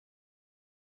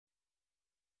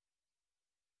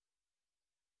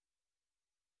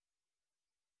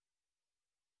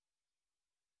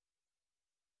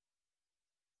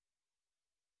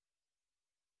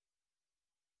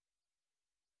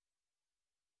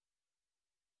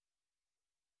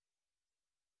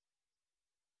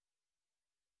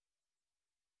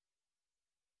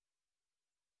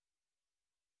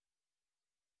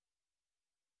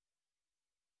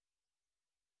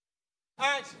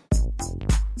Action!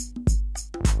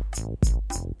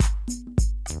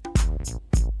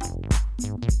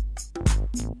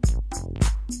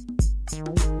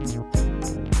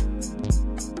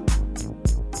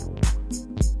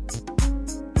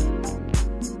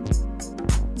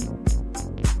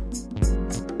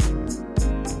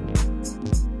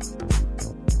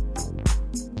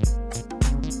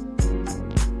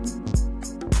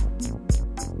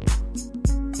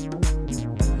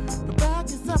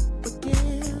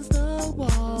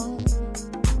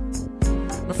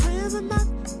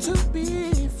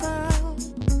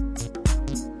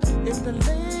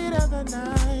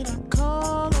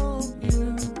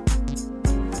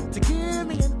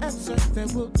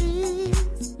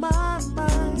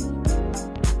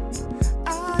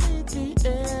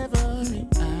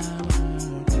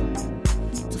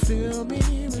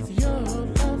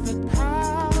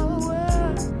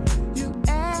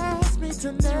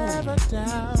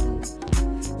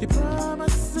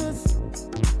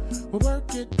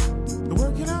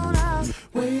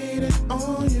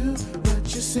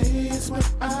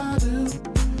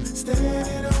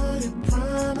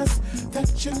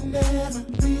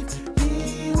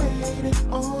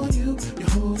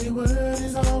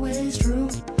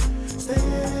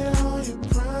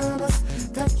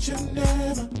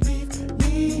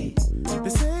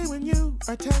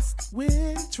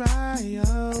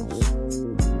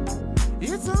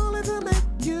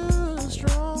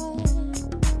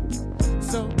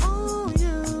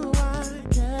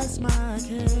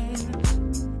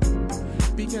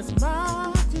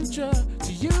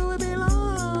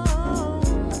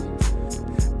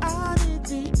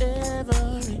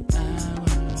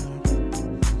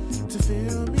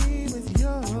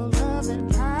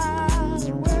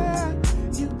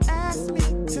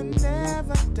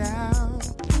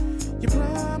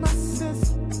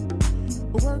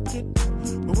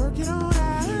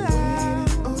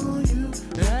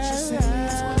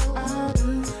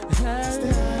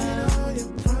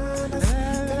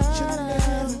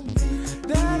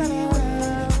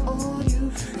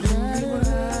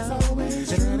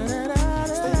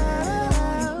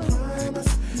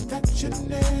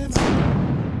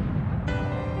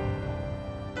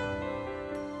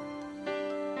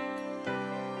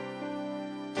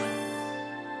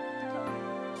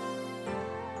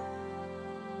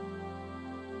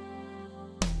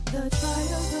 The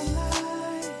trials of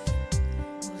life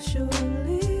will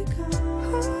surely come.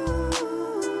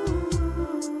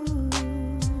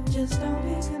 Just don't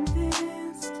be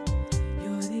convinced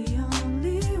you're the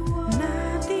only one,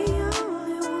 not the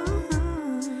only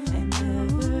one. And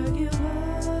never give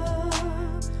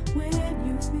up when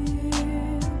you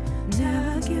feel.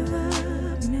 Never give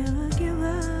up, never give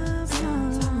up.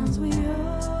 Sometimes we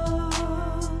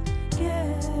all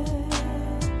get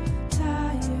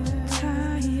tired.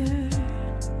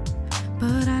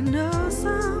 But I know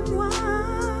someone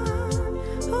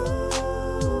who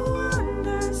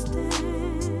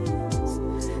understands.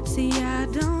 See, I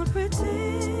don't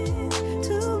pretend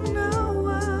to know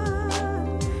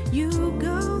what you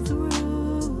go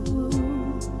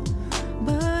through,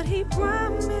 but he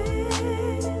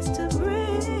promised to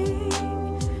bring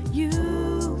you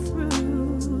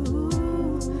through.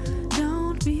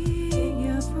 Don't be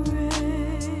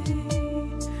afraid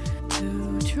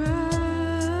to trust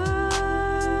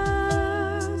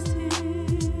him.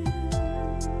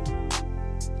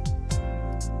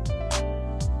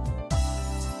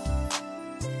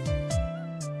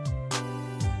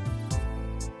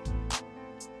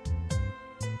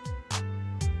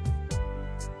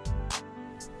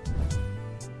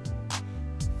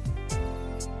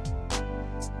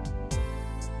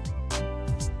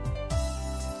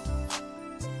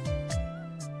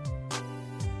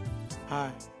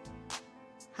 Hi.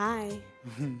 Hi.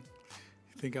 You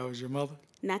think I was your mother?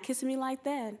 Not kissing me like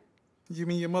that. You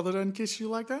mean your mother doesn't kiss you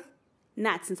like that?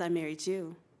 Not since I married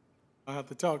you. I'll have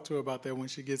to talk to her about that when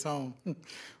she gets home.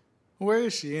 Where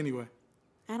is she anyway?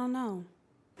 I don't know.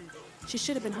 She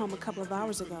should have been home a couple of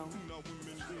hours ago.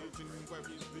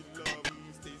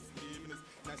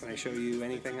 Can I show you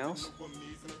anything else?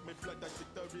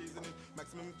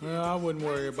 Well, I wouldn't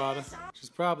worry about her. She's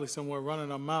probably somewhere running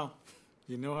her mouth.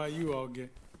 You know how you all get.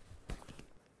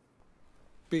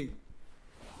 B.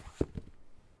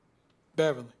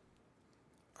 Beverly.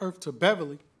 Earth to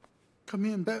Beverly. Come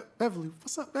in, Beverly.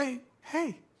 What's up, babe?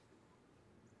 Hey.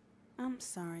 I'm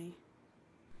sorry.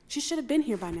 She should have been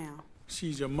here by now.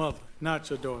 She's your mother, not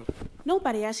your daughter.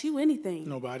 Nobody asked you anything.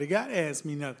 Nobody got to ask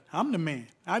me nothing. I'm the man.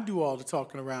 I do all the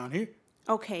talking around here.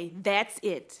 Okay, that's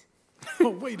it.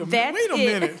 Wait a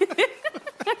minute.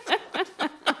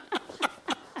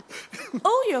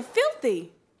 Oh, you're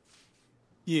filthy.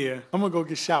 Yeah, I'm gonna go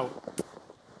get showered.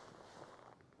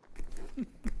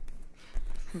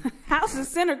 How's the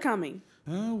center coming?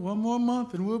 One more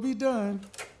month and we'll be done.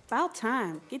 About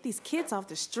time. Get these kids off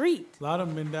the street. A lot of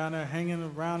them been down there hanging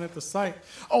around at the site.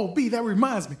 Oh, B, that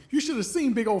reminds me. You should have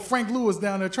seen big old Frank Lewis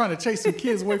down there trying to chase some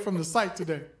kids away from the site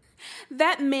today.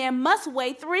 That man must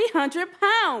weigh 300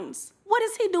 pounds. What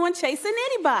is he doing chasing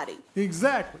anybody?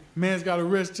 Exactly. Man's got a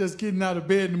rest just getting out of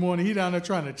bed in the morning. He down there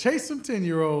trying to chase some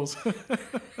 10-year-olds.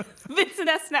 Vincent,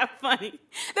 that's not funny.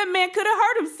 That man could have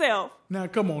hurt himself. Now,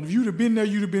 come on. If you'd have been there,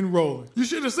 you'd have been rolling. You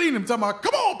should have seen him talking about,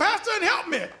 come on, Pastor, and help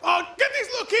me. Get these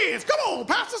little kids. Come on,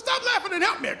 Pastor, stop laughing and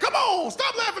help me. Come on,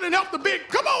 stop laughing and help the big,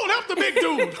 come on, help the big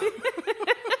dude.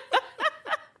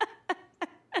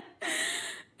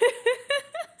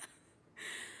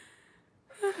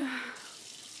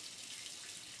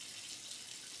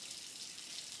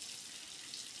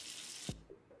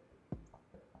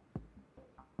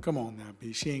 Come on now,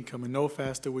 B. She ain't coming no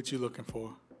faster. What you looking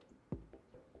for?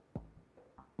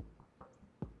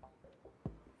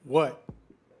 What?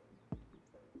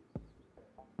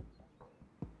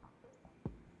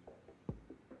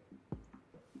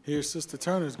 Here's Sister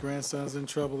Turner's grandson's in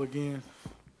trouble again.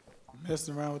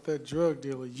 Messing around with that drug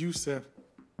dealer, Yusef.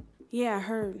 Yeah, I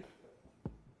heard.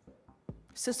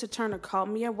 Sister Turner called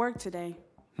me at work today.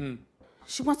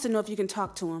 She wants to know if you can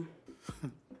talk to him.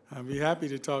 I'd be happy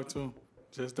to talk to him.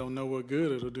 Just don't know what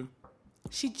good it'll do.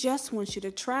 She just wants you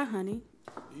to try, honey.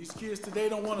 These kids today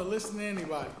don't want to listen to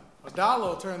anybody. A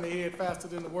dollar will turn their head faster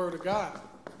than the word of God.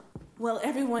 Well,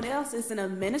 everyone else isn't a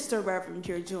minister, Reverend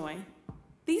Purejoy.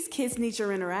 These kids need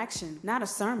your interaction, not a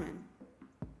sermon.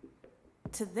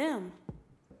 To them,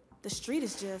 the street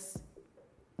is just,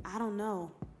 I don't know,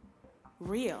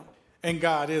 real. And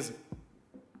God isn't.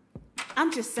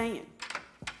 I'm just saying.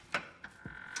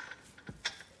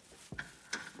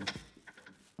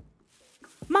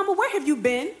 Mama, where have you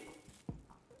been?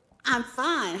 I'm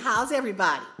fine. How's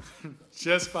everybody?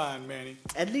 Just fine, Manny.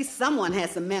 At least someone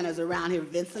has some manners around here,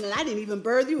 Vincent, and I didn't even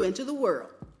birth you into the world.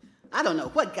 I don't know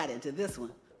what got into this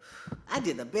one. I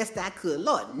did the best I could.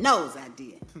 Lord knows I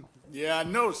did. Yeah, I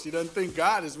know. She doesn't think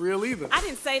God is real either. I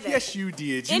didn't say that. Yes, you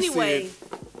did. You anyway,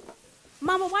 said...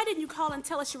 Mama, why didn't you call and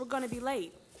tell us you were going to be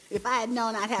late? If I had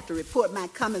known I'd have to report my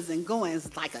comings and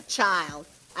goings like a child,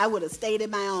 I would have stayed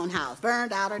in my own house,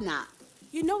 burned out or not.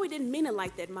 You know we didn't mean it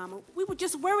like that, Mama. We were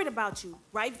just worried about you.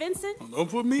 Right, Vincent? Don't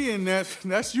put me in that.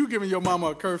 That's you giving your mama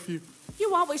a curfew.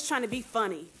 You always trying to be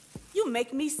funny. You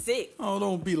make me sick. Oh,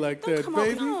 don't be like Don't that, come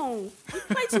baby. on, no. You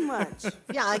play too much.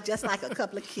 Y'all just like a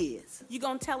couple of kids. You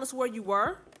gonna tell us where you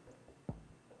were?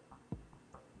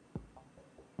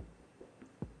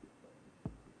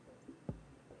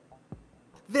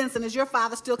 Vincent, is your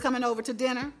father still coming over to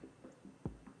dinner?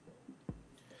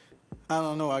 I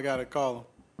don't know. I got to call him.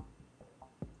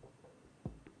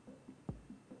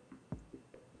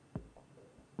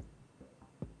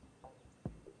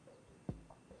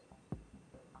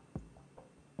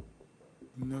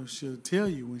 You know she'll tell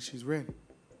you when she's ready.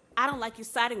 I don't like you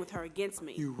siding with her against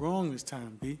me. You wrong this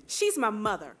time, B. She's my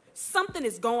mother. Something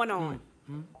is going on.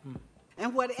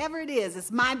 And whatever it is,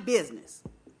 it's my business.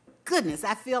 Goodness,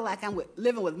 I feel like I'm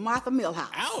living with Martha Milhouse.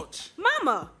 Ouch!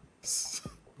 Mama!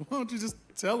 Why don't you just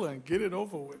tell her and get it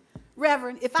over with?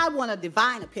 Reverend, if I want a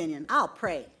divine opinion, I'll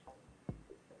pray.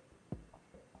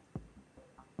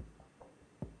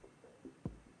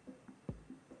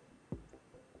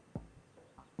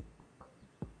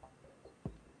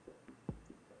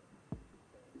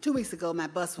 Two weeks ago, my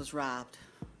bus was robbed.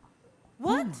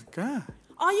 What? Oh, my God.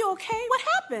 Are you okay? What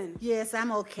happened? Yes,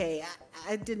 I'm okay.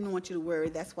 I didn't want you to worry.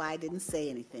 That's why I didn't say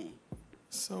anything.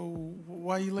 So,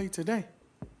 why you late today?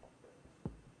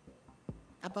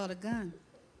 I bought a gun.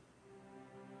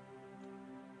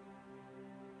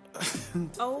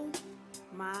 Oh,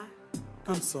 my.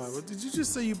 I'm sorry, but did you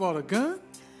just say you bought a gun?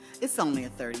 It's only a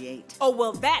 .38. Oh,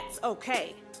 well, that's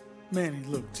okay. Manny,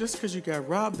 look, just because you got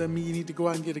robbed doesn't mean you need to go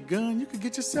out and get a gun. You could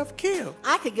get yourself killed.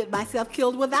 I could get myself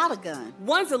killed without a gun.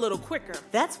 One's a little quicker.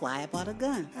 That's why I bought a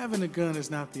gun. Having a gun is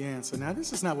not the answer. Now,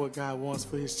 this is not what God wants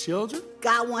for his children.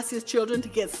 God wants his children to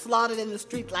get slaughtered in the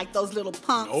street like those little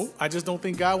punks. No, I just don't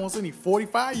think God wants any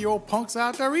 45-year-old punks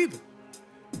out there either.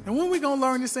 And when we gonna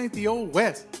learn this ain't the old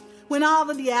West? When all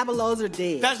the Diabolos are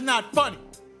dead. That's not funny.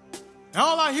 And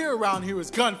all I hear around here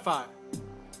is gunfire.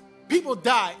 People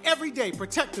die every day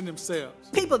protecting themselves.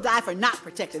 People die for not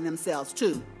protecting themselves,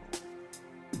 too.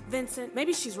 Vincent,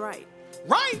 maybe she's right.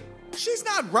 Right? She's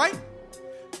not right.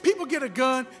 People get a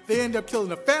gun, they end up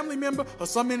killing a family member or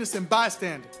some innocent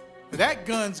bystander. Now, that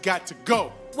gun's got to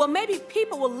go. Well, maybe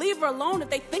people will leave her alone if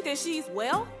they think that she's,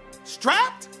 well,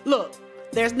 Strapped? Look,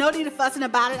 There's no need of fussing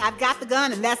about it. I've got the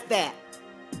gun, and that's that.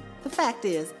 The fact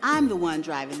is, I'm the one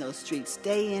driving those streets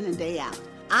day in and day out.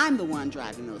 I'm the one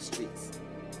driving those streets.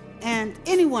 And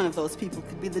any one of those people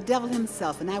could be the devil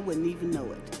himself, and I wouldn't even know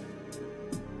it.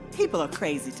 People are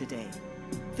crazy today.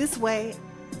 This way,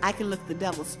 I can look the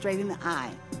devil straight in the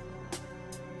eye,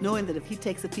 knowing that if he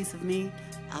takes a piece of me,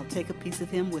 I'll take a piece of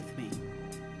him with me.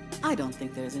 I don't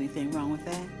think there's anything wrong with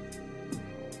that.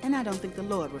 And I don't think the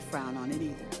Lord would frown on it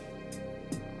either.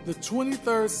 The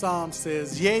 23rd Psalm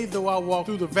says, "Yea, though I walk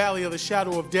through the valley of the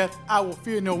shadow of death, I will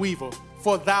fear no evil,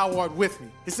 for thou art with me."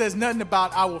 It says nothing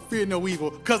about I will fear no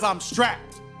evil, because I'm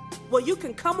strapped. Well, you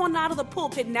can come on out of the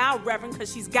pulpit now, Reverend,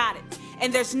 because she's got it.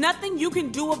 And there's nothing you can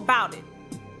do about it.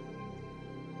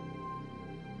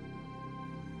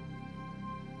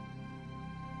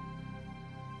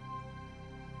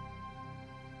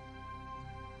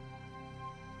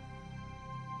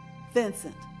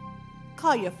 Vincent,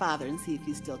 call your father and see if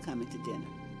he's still coming to dinner.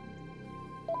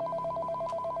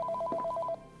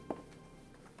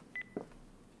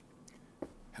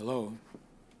 Hello?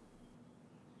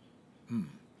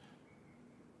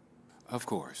 Of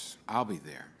course, I'll be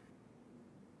there.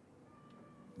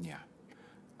 Yeah,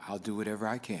 I'll do whatever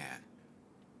I can.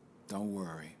 Don't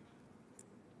worry.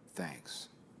 Thanks.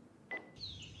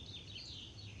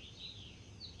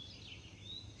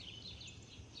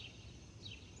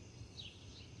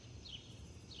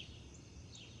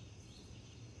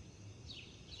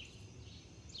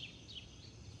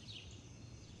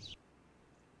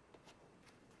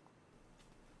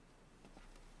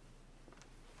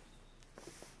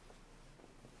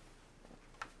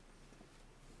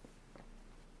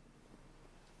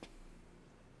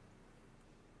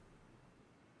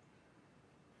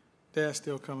 Dad's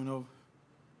still coming over.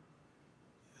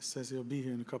 It says he'll be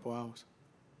here in a couple hours.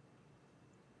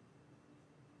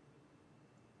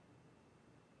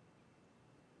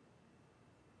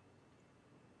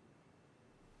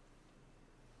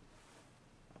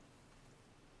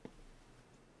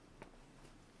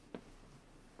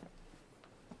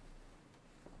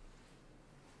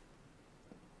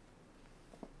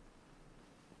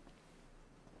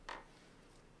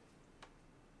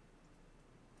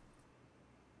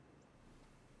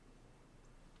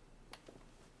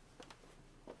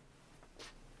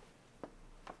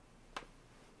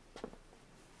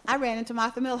 I ran into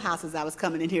Martha Millhouse as I was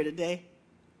coming in here today.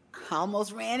 I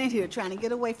almost ran in here trying to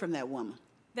get away from that woman.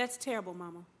 That's terrible,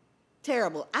 Mama.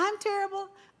 Terrible? I'm terrible?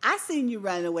 I seen you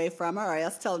running away from her or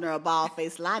else telling her a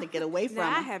bald-faced lie to get away from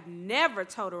Now, her. I have never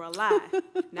told her a lie.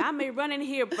 Now, I may run in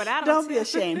here, but I don't Don't be tell-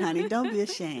 ashamed, honey. Don't be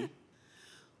ashamed.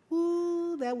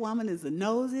 Ooh, that woman is the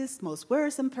nosiest, most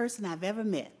worrisome person I've ever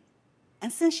met.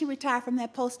 And since she retired from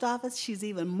that post office, she's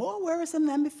even more worrisome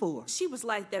than before. She was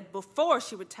like that before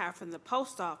she retired from the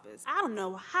post office. I don't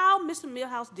know how Mr.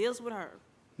 Millhouse deals with her.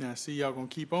 Now, see, y'all gonna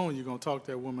keep on. You're gonna talk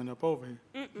that woman up over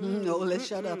here. No, let's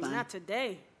shut up, honey. Not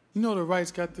today. You know the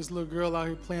Wrights got this little girl out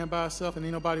here playing by herself and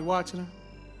ain't nobody watching her?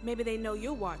 Maybe they know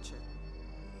you'll watch her.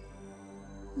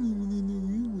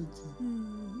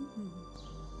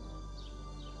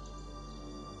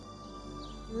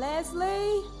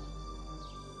 Leslie?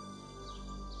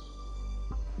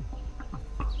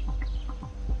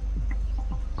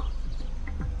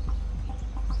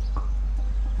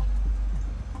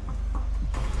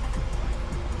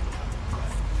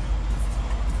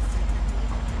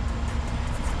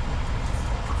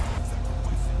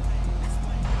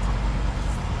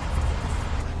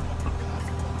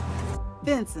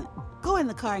 Vincent, go in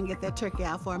the car and get that turkey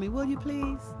out for me, will you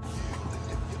please?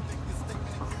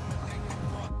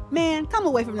 Man, come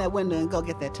away from that window and go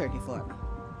get that turkey for me.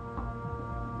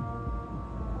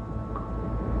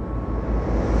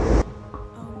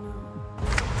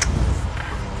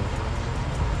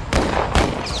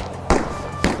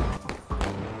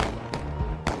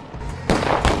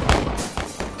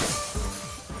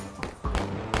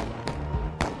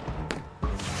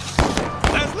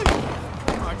 Leslie!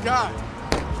 Oh my God.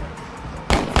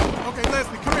 Okay,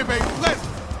 Leslie, come here, baby.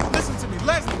 Leslie, listen to me.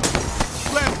 Leslie!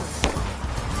 Leslie!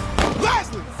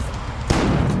 Leslie!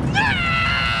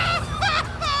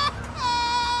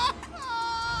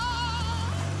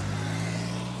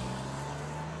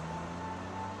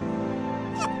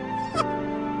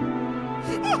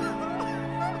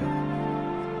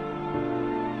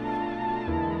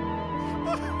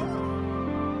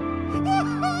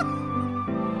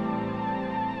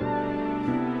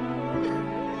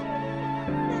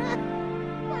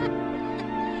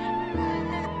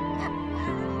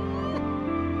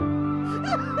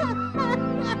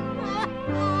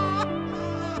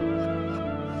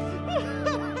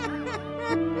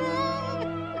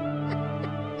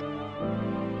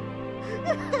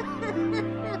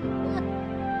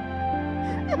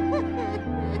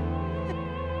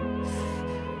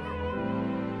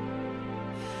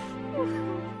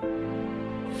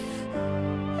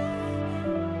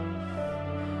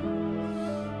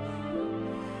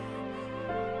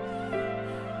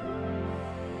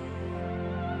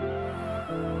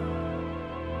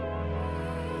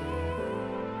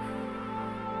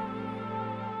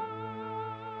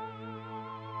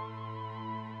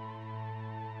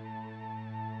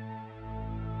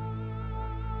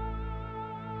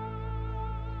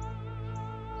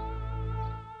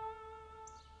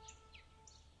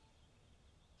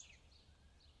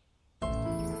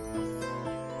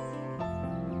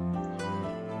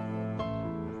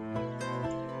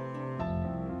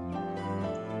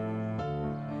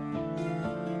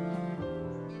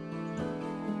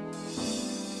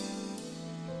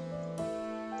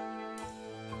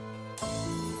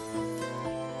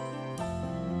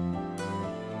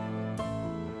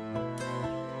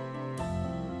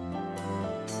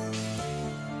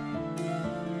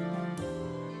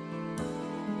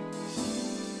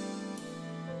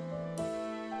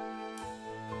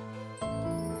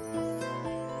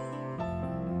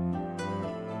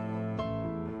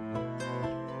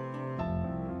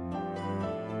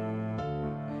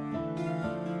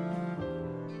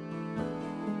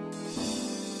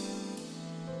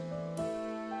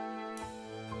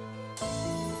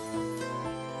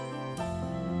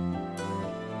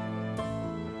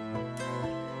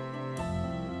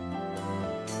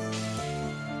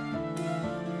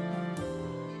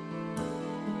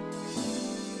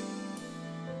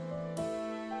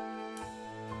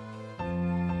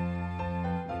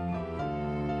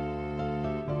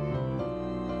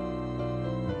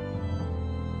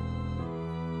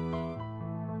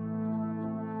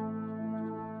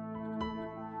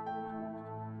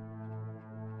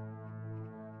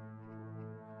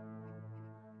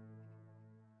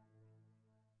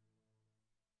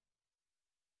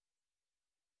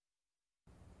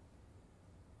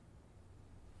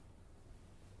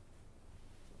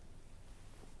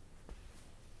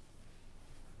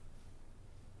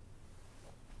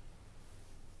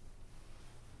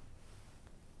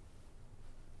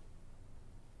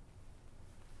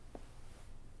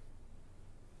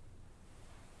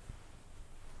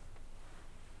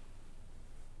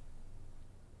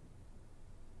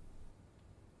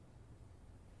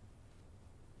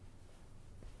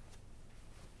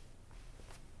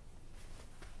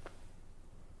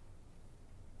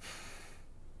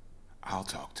 I'll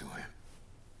talk to him.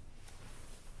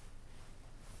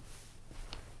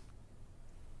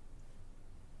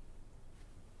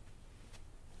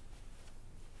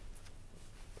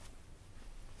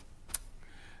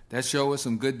 That sure was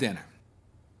some good dinner.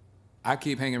 I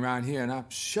keep hanging around here and I'm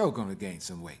sure gonna gain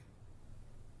some weight.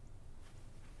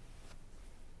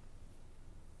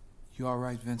 You all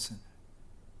right, Vincent?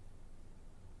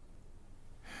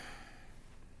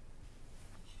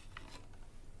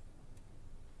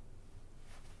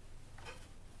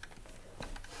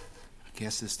 I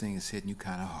guess this thing is hitting you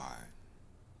kind of hard.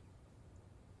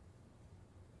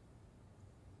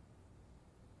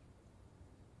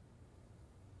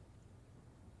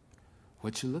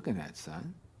 What you looking at,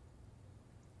 son?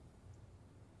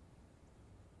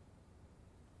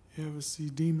 You ever see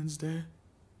demons, Dad?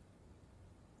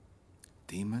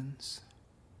 Demons?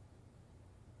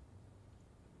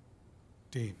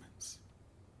 Demons.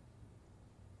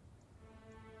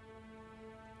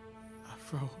 I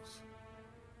froze.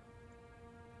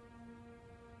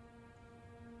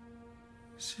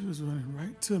 She was running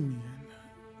right to me, and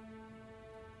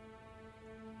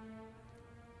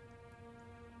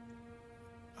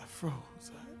I froze.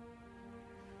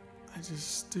 I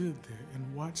just stood there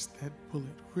and watched that bullet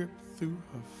rip through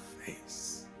her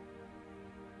face.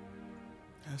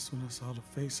 That's when I saw the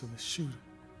face of the shooter.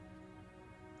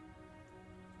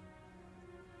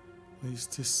 At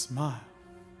least his smile.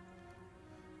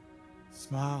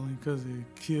 Smiling because he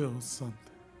killed something.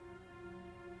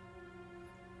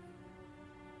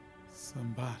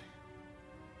 Somebody.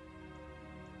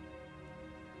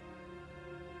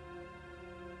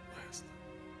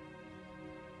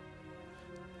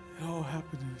 It all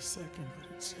happened in a second, but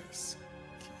it just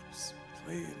keeps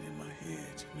playing in my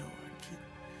head, you know.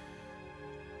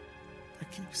 I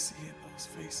keep seeing those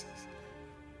faces.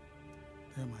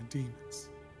 They're my demons.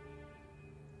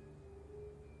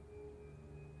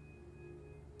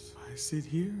 So I sit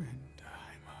here and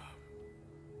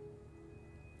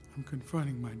I'm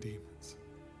confronting my demons.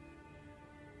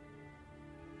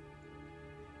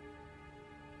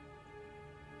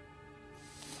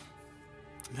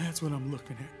 And that's what I'm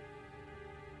looking at.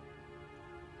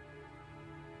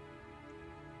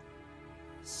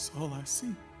 That's all I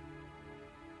see.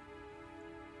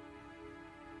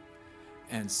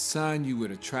 And son, you would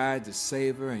have tried to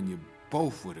save her and you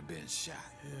both would have been shot.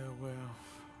 Yeah, well,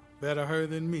 better her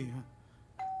than me, huh?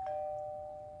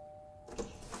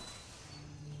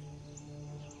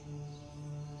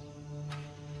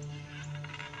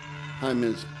 Hi,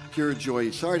 Miss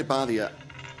Purejoy. Sorry to bother you.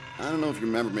 I don't know if you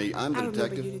remember me. I'm the I remember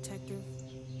detective. you, detective.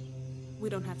 We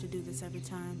don't have to do this every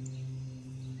time.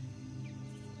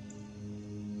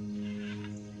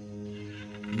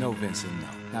 No, Vincent, no.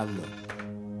 Now look,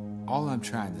 all I'm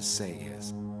trying to say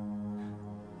is,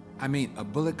 a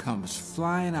bullet comes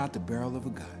flying out the barrel of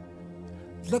a gun,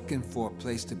 looking for a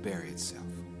place to bury itself.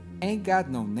 Ain't got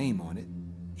no name on it.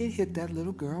 It hit that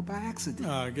little girl by accident.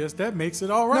 I guess that makes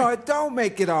it all right. No, it don't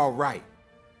make it all right.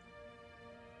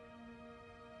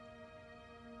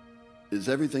 Is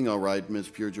everything all right, Miss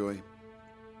Purejoy?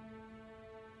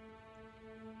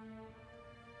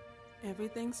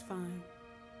 Everything's fine.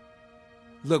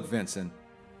 Look, Vincent,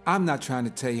 I'm not trying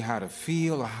to tell you how to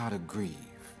feel or how to grieve.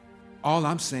 All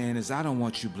I'm saying is I don't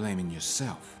want you blaming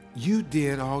yourself. You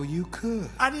did all you could.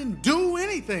 I didn't do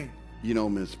anything. You know,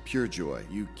 Miss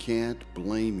Purejoy, you can't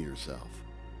blame yourself.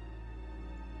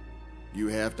 You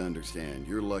have to understand,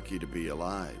 you're lucky to be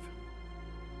alive.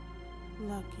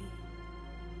 Lucky.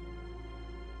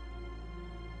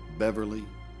 Beverly?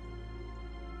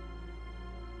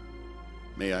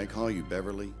 May I call you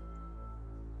Beverly?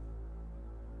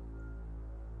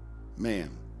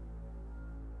 Ma'am,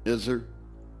 is there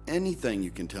anything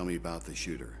you can tell me about the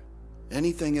shooter?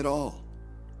 Anything at all?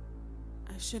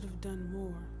 I should have done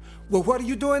more. Well, what are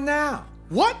you doing now?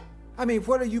 What?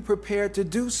 What are you prepared to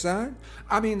do, son?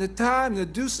 The time to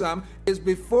do something is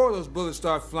before those bullets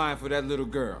start flying for that little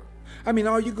girl.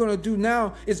 All you're gonna do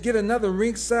now is get another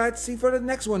ringside seat for the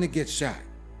next one to get shot.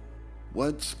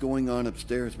 What's going on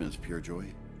upstairs, Miss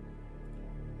Purejoy?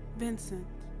 Vincent.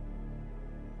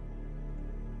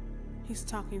 He's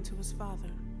talking to his father.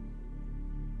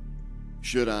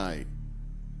 Should I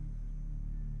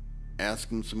ask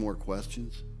him some more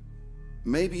questions?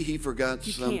 Maybe he forgot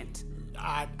You some... can't.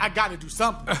 I gotta do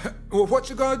something. Well, what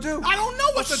you gonna do? I don't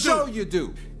know what to do. So you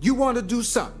do. You want to do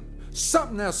something.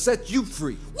 Something that'll set you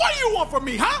free. What do you want from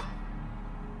me, huh?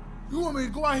 You want me to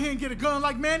go out here and get a gun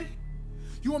like Manny?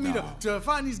 You want me to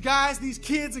find these guys, these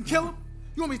kids, and kill them?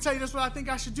 You want me to tell you that's what I think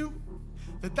I should do?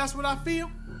 That's what I feel?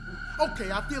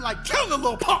 Okay, I feel like killing the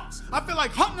little punks. I feel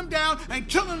like hunting them down and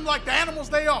killing them like the animals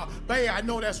they are. But hey, I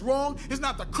know that's wrong. It's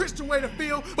not the Christian way to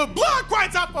feel, but blood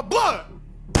cries out for blood.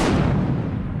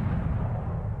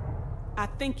 I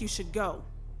think you should go.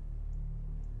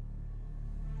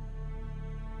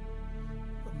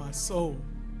 But my soul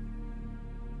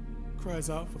cries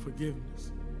out for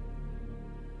forgiveness.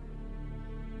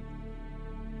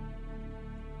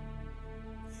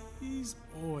 These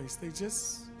boys, they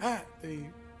just act. They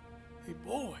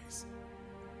boys.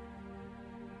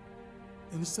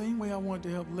 In the same way I wanted to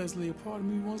help Leslie, a part of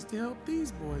me wants to help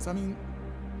these boys. But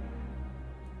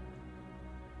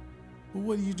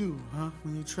what do, huh?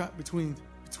 When you're trapped between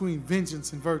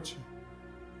vengeance and virtue?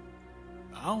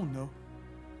 I don't know.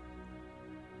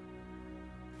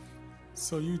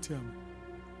 So you tell me.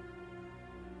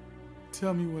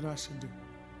 Tell me what I should do.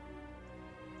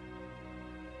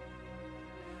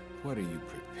 What are you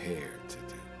prepared to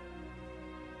do?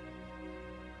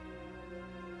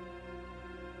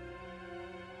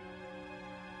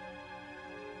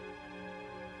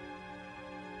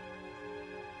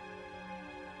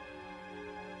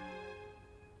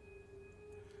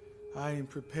 I am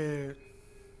prepared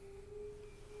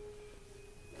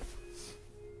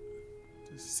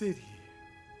to sit here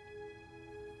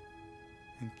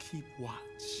and keep watch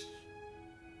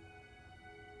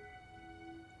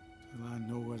till I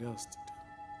know what else to do.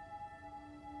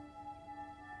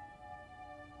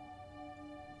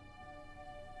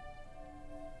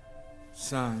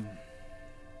 Son,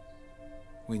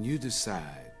 when you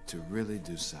decide to really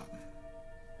do something,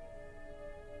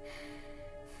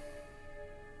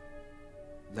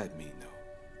 let me know.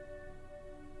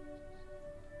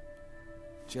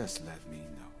 Just let me know.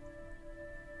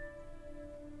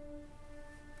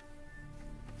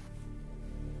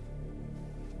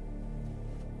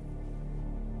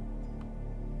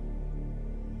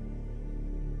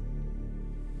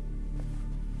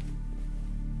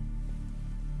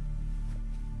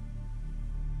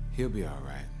 He'll be all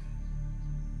right.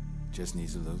 Just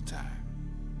needs a little time.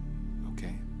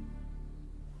 Okay?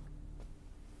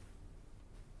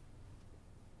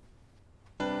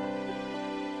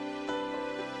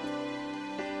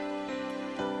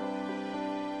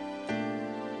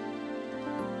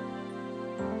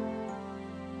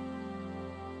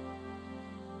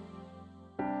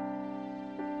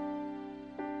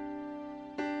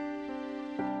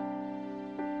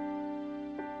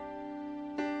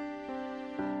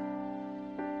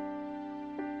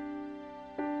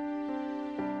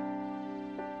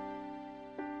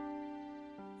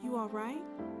 all right?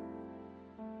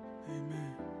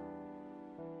 Amen.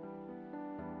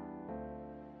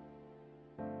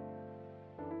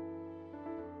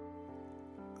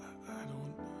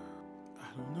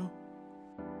 I don't know.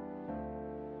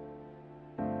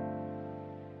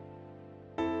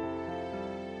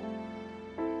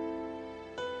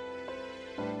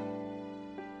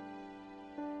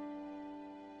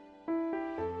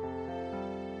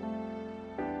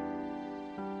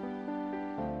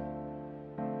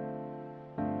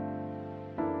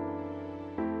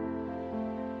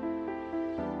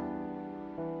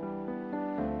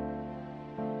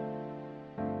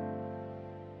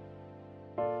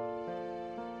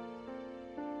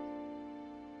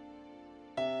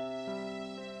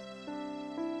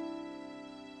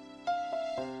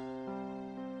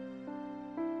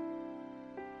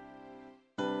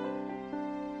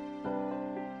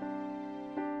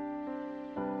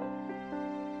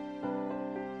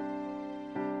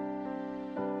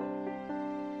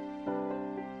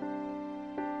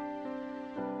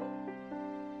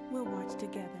 We'll watch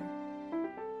together.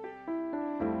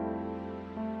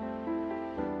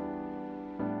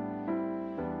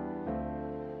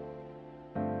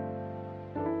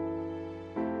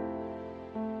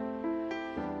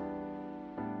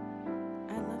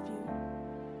 I love you.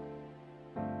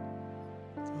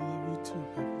 I love you too,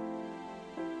 baby.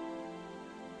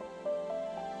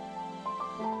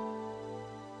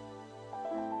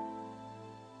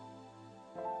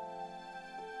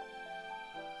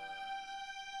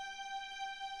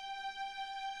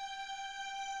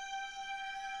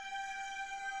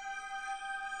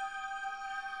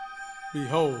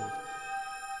 Behold,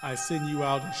 I send you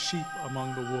out as sheep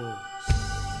among the wolves.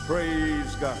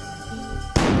 Praise God.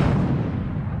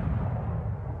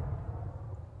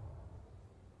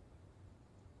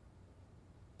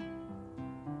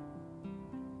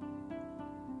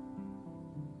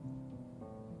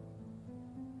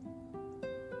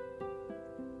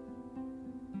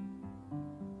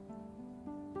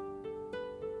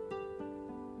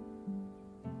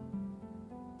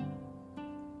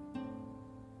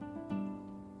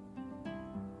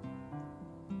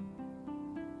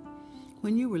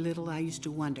 When you were little, I used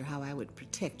to wonder how I would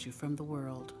protect you from the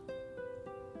world.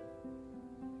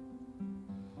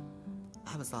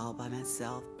 I was all by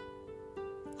myself.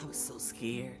 I was so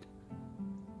scared.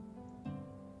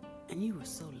 And you were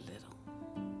so little.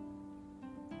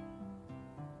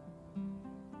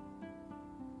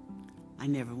 I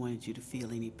never wanted you to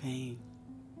feel any pain.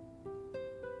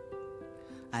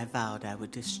 I vowed I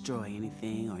would destroy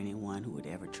anything or anyone who would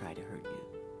ever try to hurt you.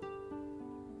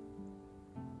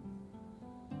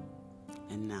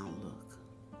 And now look.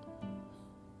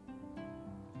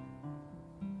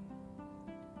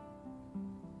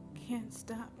 Can't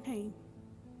stop pain.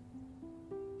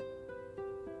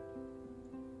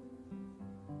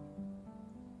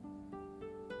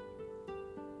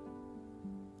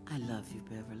 I love you,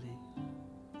 Beverly.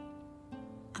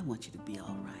 I want you to be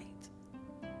all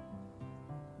right.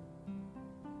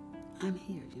 I'm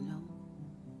here, you know.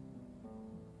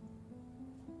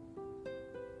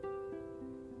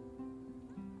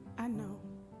 I know.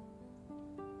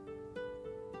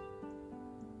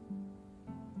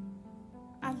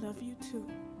 I love you too.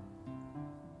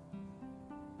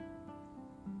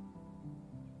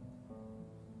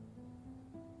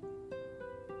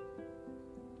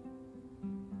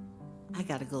 I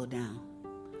gotta go now.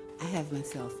 I have my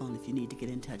cell phone if you need to get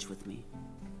in touch with me.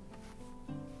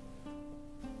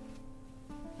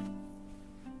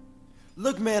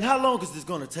 Look, man, how long is this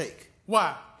gonna take?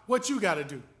 Why? What you gotta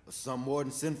do? Some more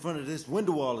than sit in front of this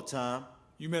window all the time.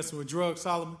 You messing with drugs,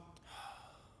 Solomon?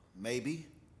 Maybe.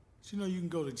 Did you know you can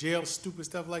go to jail, stupid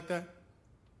stuff like that?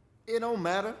 It don't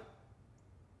matter.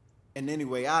 And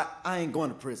anyway, I ain't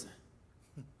going to prison.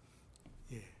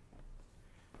 Yeah.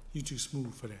 You too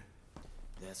smooth for that.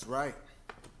 That's right.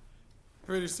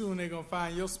 Pretty soon they gonna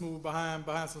find your smooth behind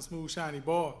some smooth, shiny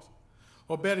bars.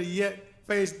 Or better yet,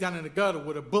 face down in the gutter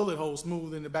with a bullet hole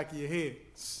smooth in the back of your head.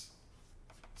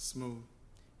 Smooth.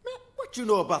 Man, what you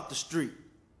know about the street?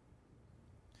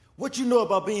 What you know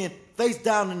about being face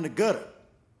down in the gutter?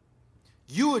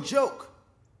 You a joke.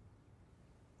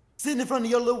 Sitting in front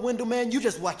of your little window, man, you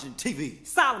just watching TV.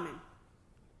 Solomon.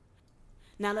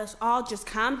 Now let's all just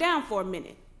calm down for a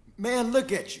minute. Man,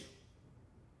 look at you.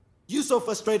 You so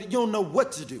frustrated you don't know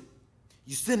what to do.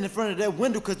 You sitting in front of that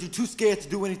window because you're too scared to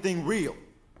do anything real.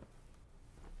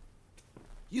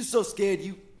 You so scared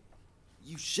you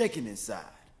shaking inside.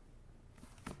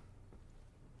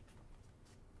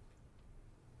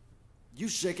 You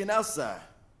shaking outside.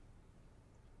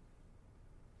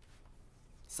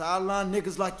 Sideline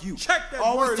niggas like you. Check that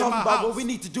always word in talking my about house. what we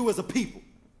need to do as a people.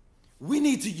 We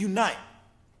need to unite.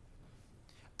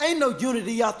 Ain't no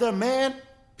unity out there, man.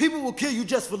 People will kill you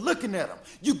just for looking at them.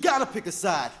 You gotta pick a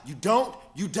side. You don't,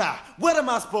 you die. What am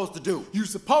I supposed to do? You're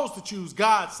supposed to choose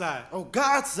God's side. Oh,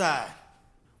 God's side.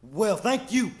 Well,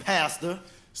 thank you, Pastor.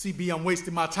 CB, I'm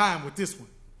wasting my time with this one.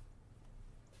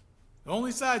 The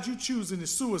only side you choosing is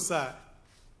suicide.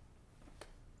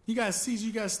 You gotta see,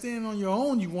 you gotta stand on your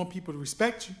own. You want people to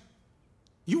respect you.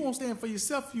 You won't stand for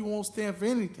yourself, you won't stand for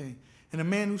anything. And a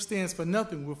man who stands for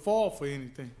nothing will fall for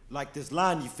anything. Like this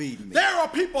line you feeding me. There are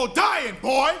people dying,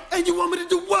 boy! And you want me to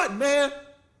do what, man?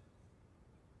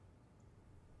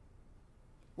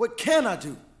 What can I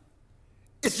do?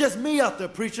 It's just me out there,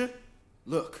 preacher.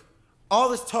 Look, all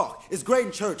this talk is great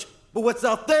in church, but what's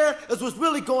out there is what's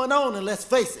really going on, and let's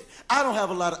face it, I don't have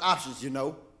a lot of options, you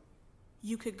know.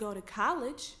 You could go to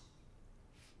college.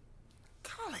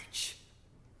 College?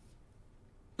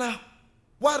 Now,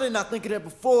 why didn't I think of that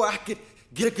before? I could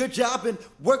get a good job and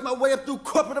work my way up through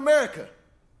corporate America.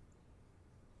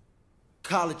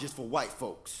 College is for white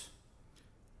folks.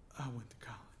 I went to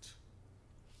college.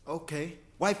 Okay,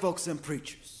 white folks and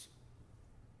preachers.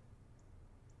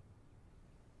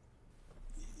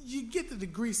 You get the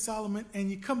degree, Solomon, and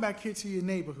you come back here to your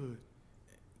neighborhood.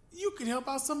 You could help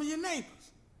out some of your neighbors.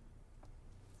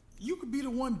 You could be the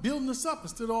one building us up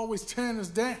instead of always tearing us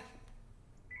down.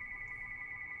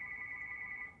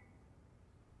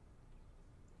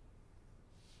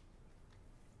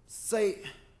 Say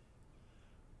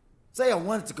I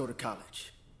wanted to go to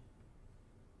college.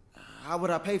 How would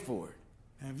I pay for it?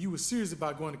 And if you were serious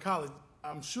about going to college,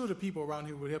 I'm sure the people around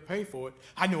here would help pay for it.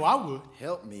 I know I would.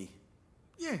 Help me?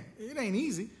 Yeah, it ain't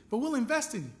easy, but we'll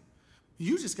invest in you.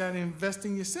 You just gotta invest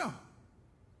in yourself.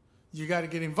 You gotta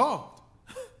get involved.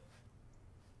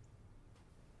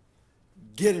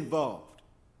 Get involved.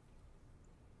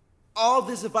 All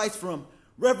this advice from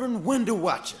Reverend Window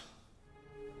Watcher.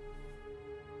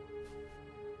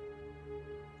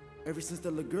 Ever since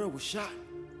that little girl was shot,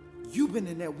 you've been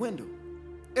in that window.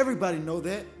 Everybody know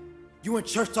that. You in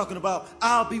church talking about,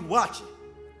 I'll be watching.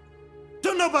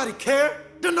 Don't nobody care.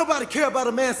 Don't nobody care about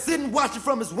a man sitting watching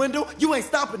from his window. You ain't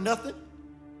stopping nothing.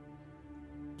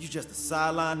 You just a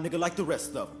sideline nigga like the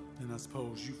rest of them. And I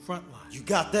suppose you frontline. You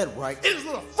got that right. It is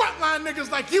little frontline niggas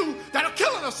like you that are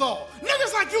killing us all.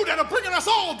 Niggas like you that are bringing us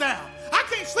all down. I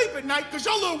can't sleep at night because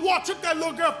your little war took that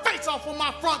little girl face off on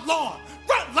my front lawn.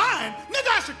 Frontline? Nigga,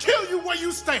 I should kill you where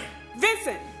you stand.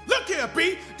 Vincent! Look here,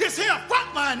 B. This here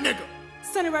frontline nigga.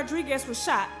 Sonny Rodriguez was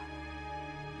shot.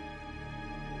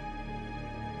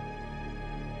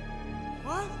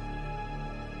 What?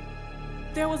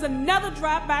 There was another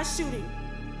drive-by shooting.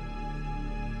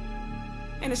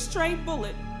 And a stray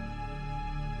bullet.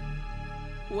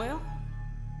 Well?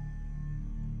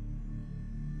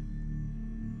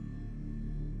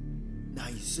 Now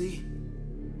you see?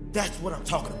 That's what I'm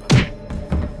talking about.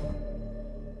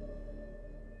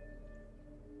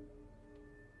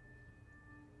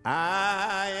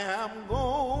 I am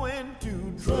going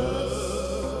to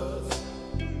trust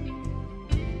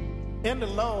in the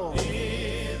Lord.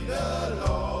 In the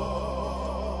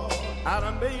Lord. I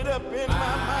done made up in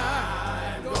my mind.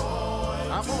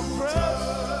 I'm gonna trust.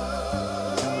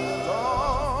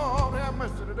 Lord, have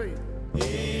mercy today.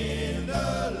 In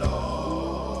the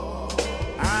Lord.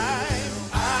 I'm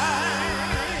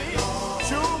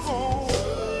sure gonna.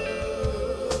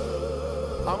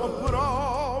 I'm gonna put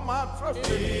all my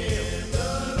trust in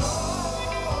Him.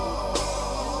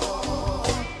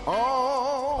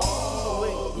 All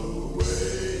the way.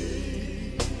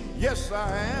 Yes, I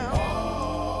am.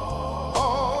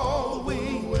 All the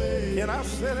way. Can I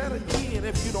say that again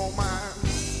if you don't mind?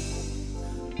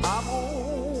 I'm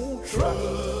gonna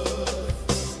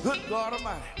trust. Good God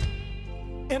Almighty.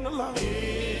 In the Lord.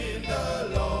 In the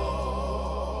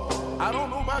Lord. I don't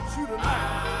know about you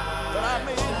tonight, but I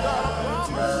made God a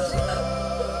promise.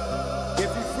 If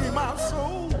you free my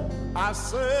soul, I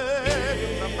said,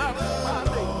 in the matter of my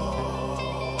day.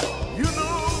 You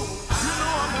know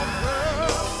I'm gonna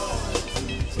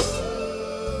trust.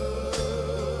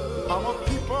 I'm gonna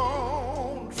keep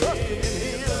on trusting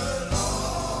in Him.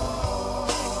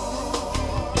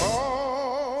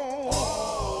 All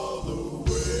the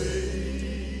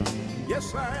way. Yes,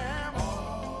 I am.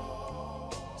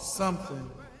 Something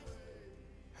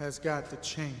has got to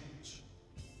change.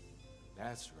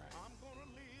 That's right.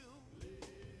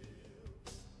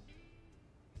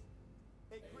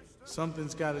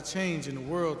 Something's got to change in the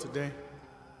world today.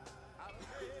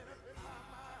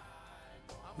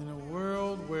 In a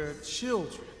world where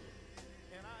children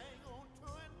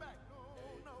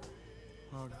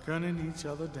are gunning each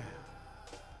other down.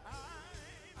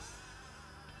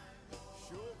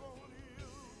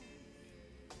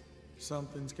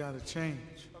 Something's got to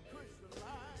change.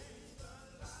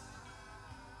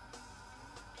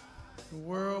 A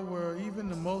world where even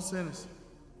the most innocent,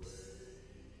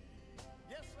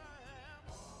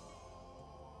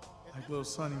 like little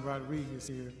Sonny Rodriguez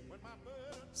here,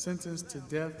 sentenced to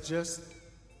death just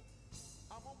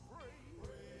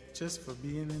for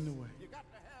being in the way.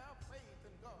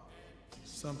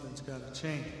 Something's got to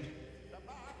change.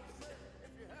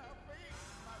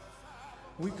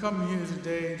 We come here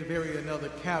today to bury another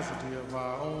casualty of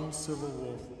our own civil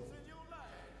war.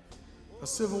 A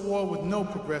civil war with no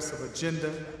progressive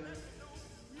agenda.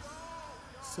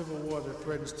 A civil war that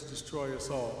threatens to destroy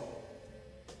us all.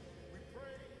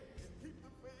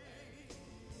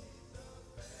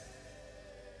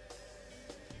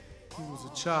 He was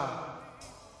a child,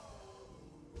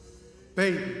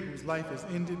 baby whose life has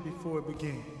ended before it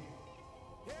began.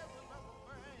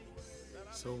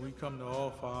 So we come to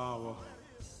offer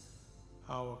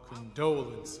our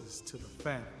condolences to the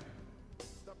family.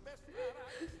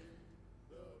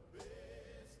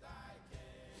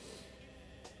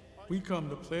 We come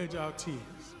to pledge our tears.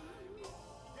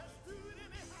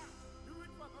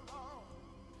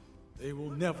 They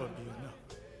will never be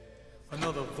enough.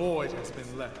 Another void has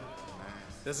been left.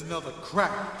 There's another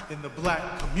crack in the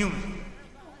black community.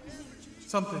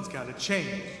 Something's got to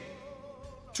change.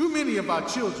 Too many of our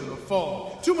children are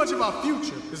falling. Too much of our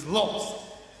future is lost.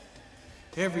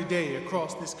 Every day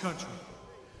across this country,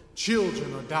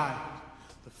 children are dying.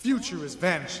 The future is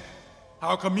vanishing.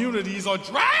 Our communities are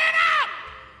drying up!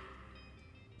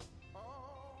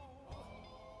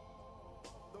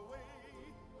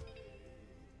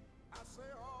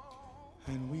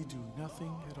 And we do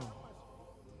nothing at all.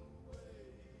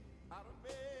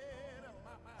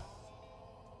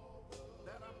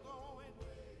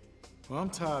 Well, I'm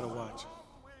tired of watching.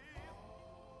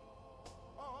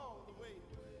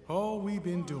 All we've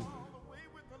been doing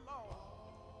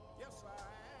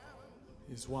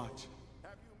is watching.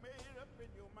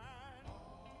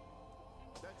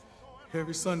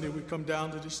 Every Sunday we come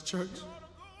down to this church,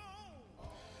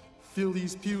 fill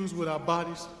these pews with our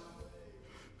bodies,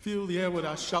 fill the air with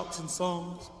our shouts and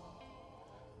songs,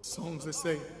 songs that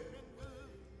say,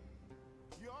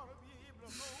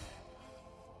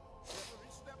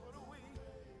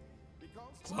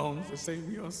 songs that say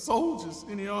we are soldiers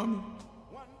in the army.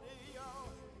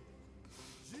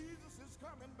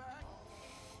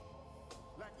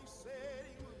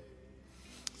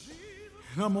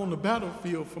 And I'm on the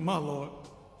battlefield for my Lord.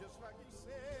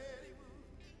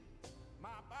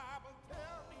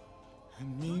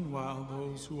 And meanwhile,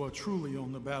 those who are truly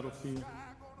on the battlefield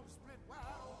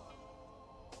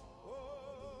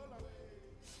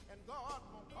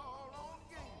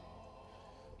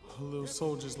are little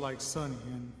soldiers like Sonny,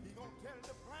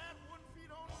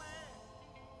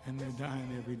 and they're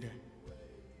dying every day.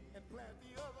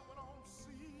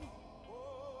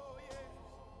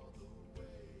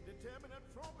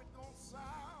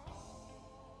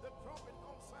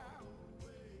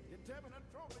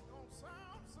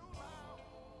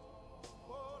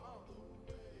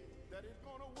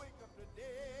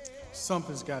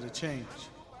 Something's got to change.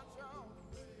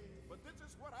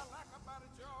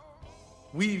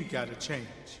 We've got to change.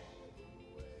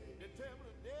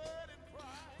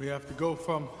 We have to go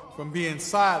from being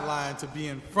sidelined to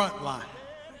being frontline.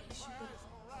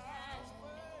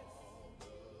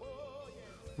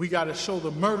 We got to show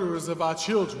the murderers of our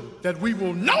children that we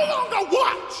will no longer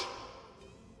watch.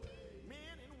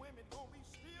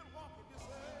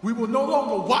 We will no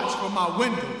longer watch from our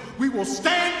window. We will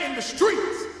stand in the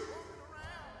streets.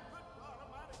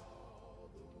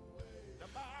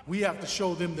 We have to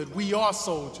show them that we are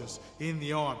soldiers in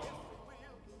the army.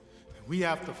 We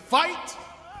have to fight,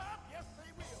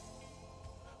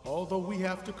 although we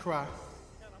have to cry.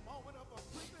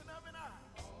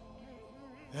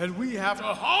 And we have to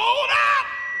hold up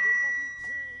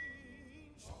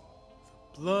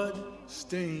the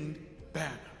blood-stained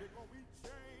banner.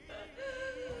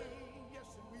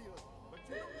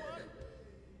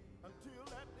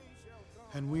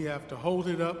 And we have to hold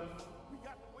it up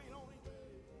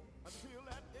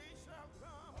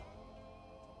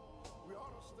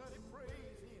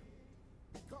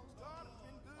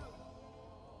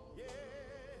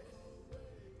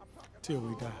till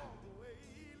we die.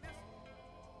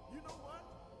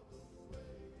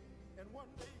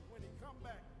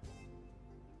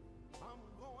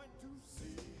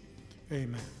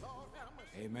 Amen.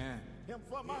 Amen. I'm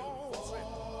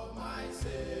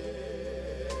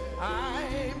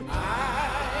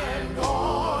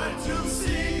going to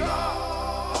see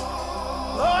God.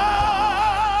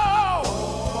 Oh,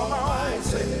 for my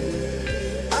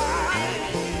sake.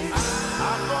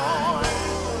 I'm going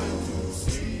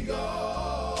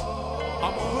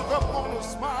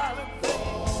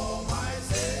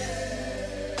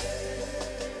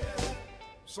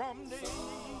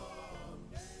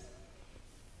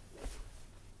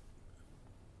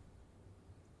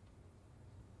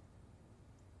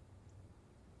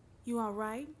You all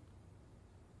right?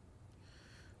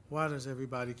 Why does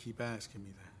everybody keep asking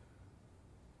me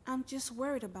that? I'm just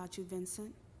worried about you,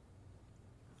 Vincent.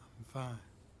 I'm fine.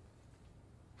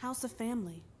 How's the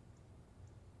family?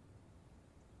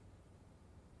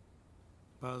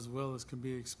 About as well as can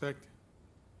be expected.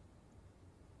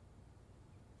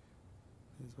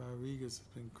 Ms. Rodriguez has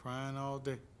been crying all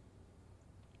day.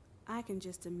 I can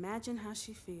just imagine how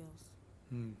she feels.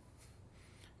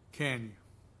 Can you?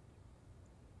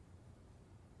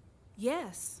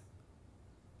 Yes,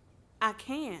 I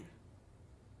can.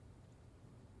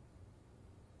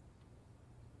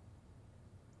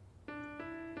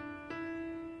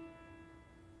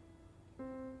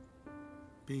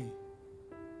 B,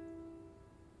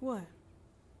 What?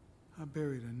 I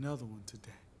buried another one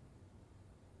today.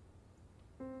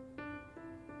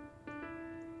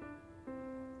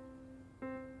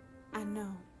 I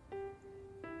know.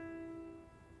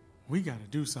 We gotta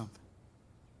do something.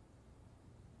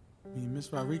 I mean,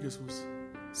 Miss Rodriguez was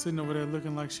sitting over there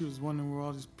looking like she was wondering where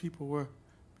all these people were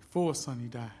before Sonny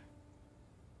died.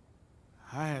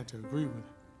 I had to agree with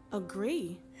her.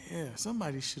 Agree? Yeah,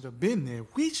 somebody should have been there.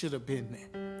 We should have been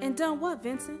there. And done what,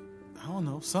 Vincent? I don't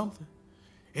know, something.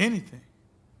 Anything.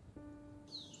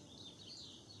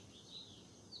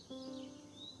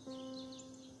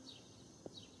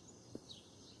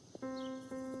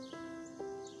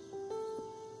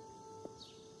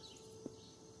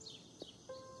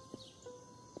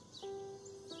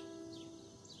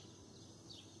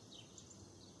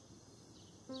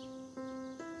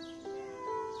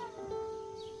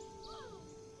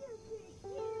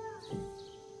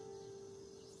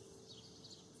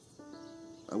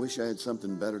 I wish I had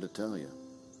something better to tell you.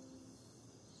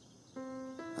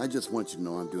 I just want you to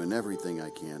know I'm doing everything I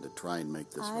can to try and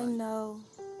make this right. I know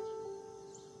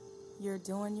you're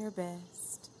doing your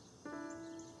best.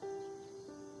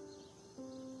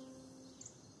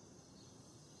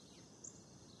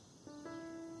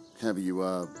 Have you,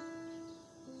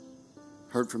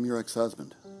 heard from your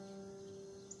ex-husband?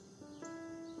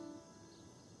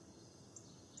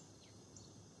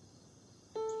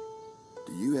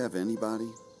 Do you have anybody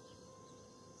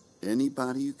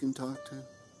you can talk to?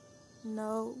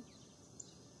 No,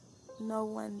 no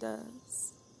one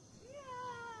does.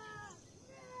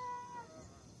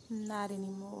 Not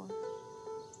anymore.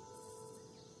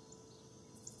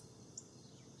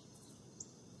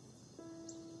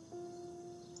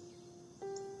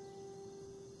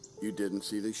 You didn't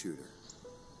see the shooter.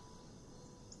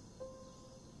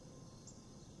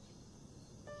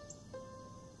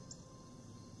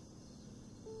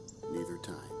 Neither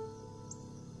time.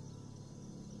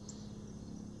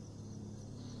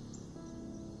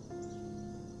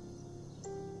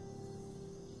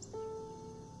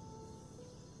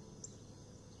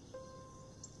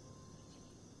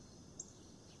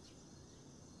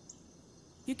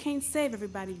 You can't save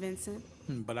everybody, Vincent.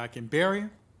 But I can bury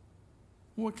him?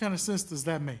 What kind of sense does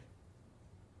that make?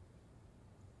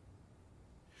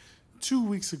 2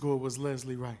 weeks ago, it was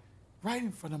Leslie Wright. Right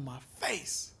in front of my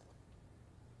face.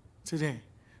 Today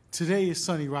is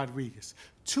Sonny Rodriguez.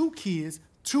 2 kids,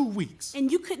 2 weeks. And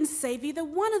you couldn't save either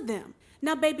one of them.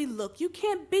 Now, baby, look, you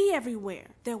can't be everywhere.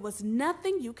 There was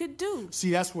nothing you could do.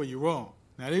 See, that's where you're wrong.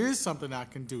 Now, there is something I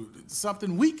can do.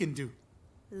 Something we can do.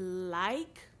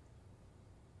 Like?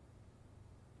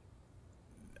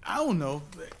 I don't know.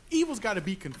 Evil's got to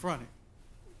be confronted.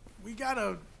 We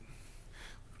gotta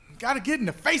get in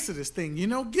the face of this thing, you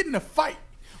know? Get in the fight.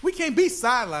 We can't be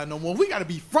sidelined no more. We got to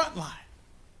be frontline.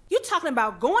 You talking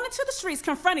about going into the streets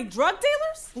confronting drug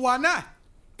dealers? Why not?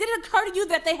 Did it occur to you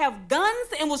that they have guns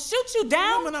and will shoot you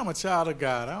down? Woman, I'm a child of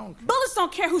God. I don't care. Bullets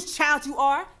don't care whose child you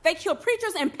are. They kill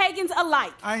preachers and pagans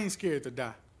alike. I ain't scared to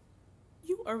die.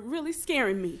 You are really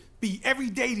scaring me.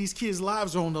 Every day these kids'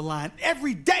 lives are on the line.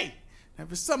 Every day. Now, if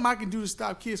there's something I can do to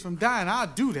stop kids from dying, I'll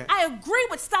do that. I agree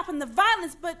with stopping the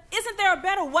violence, but isn't there a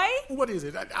better way? What is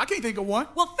it? I can't think of one.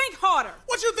 Well, think harder.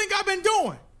 What you think I've been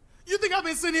doing? You think I've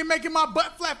been sitting here making my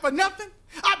butt flat for nothing?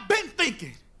 I've been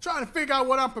thinking, trying to figure out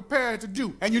what I'm prepared to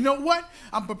do. And you know what?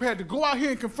 I'm prepared to go out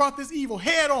here and confront this evil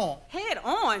head on. Head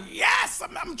on? Yes,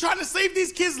 I'm trying to save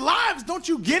these kids' lives. Don't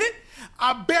you get it?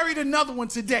 I buried another one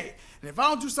today. And if I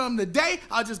don't do something today,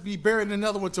 I'll just be burying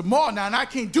another one tomorrow now, and I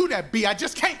can't do that, B. I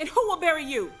just can't. And who will bury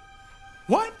you?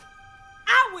 What?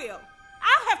 I will.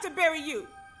 I'll have to bury you.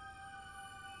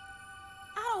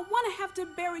 I don't want to have to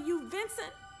bury you,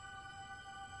 Vincent.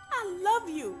 I love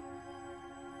you.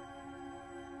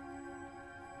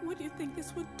 What do you think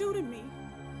this would do to me?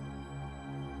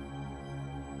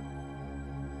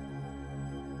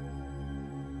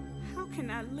 How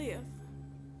can I live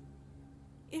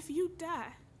if you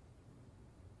die?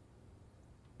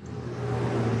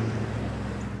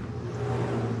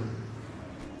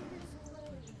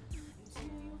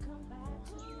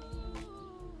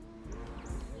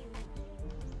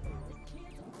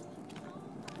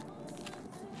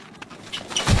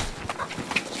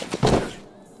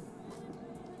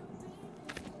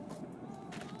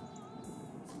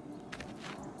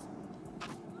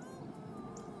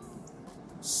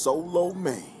 solo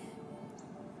man.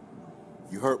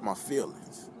 You hurt my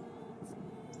feelings.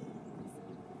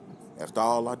 After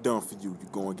all I done for you, you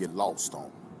go and get lost on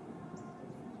me.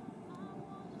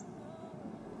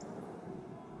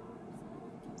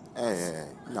 Hey,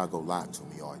 you're not gonna lie to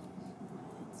me, are you?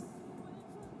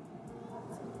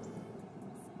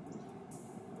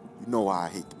 You know how I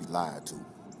hate to be lied to. You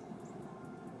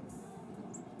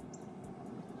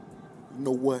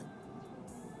know what?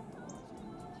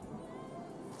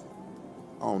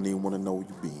 I don't even want to know where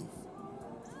you be.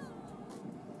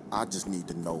 I just need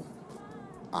to know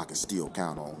I can still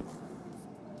count on you.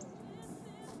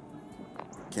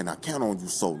 Can I count on you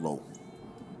solo?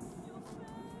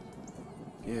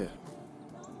 Yeah.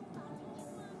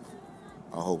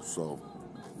 I hope so.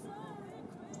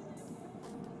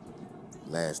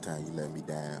 Last time you let me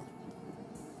down.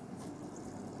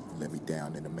 You let me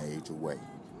down in a major way.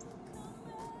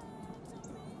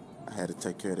 I had to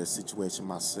take care of that situation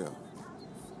myself.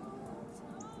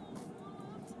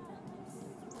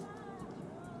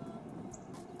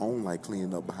 I don't like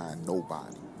cleaning up behind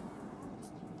nobody.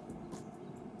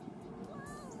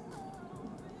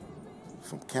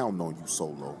 If I'm counting on you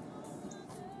solo,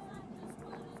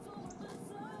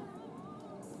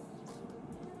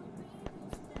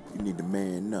 you need to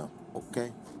man up,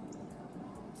 okay?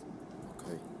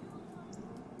 Okay.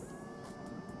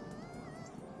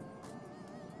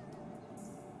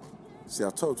 See, I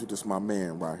told you this my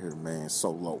man right here, man,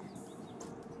 solo.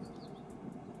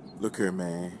 Look here,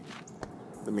 man.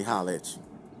 Let me holler at you.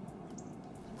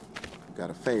 Got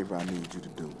a favor I need you to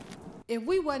do. If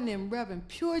we wasn't in Reverend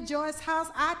Purejoy's house,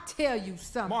 I'd tell you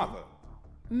something. Martha.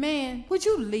 Man, would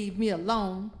you leave me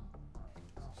alone?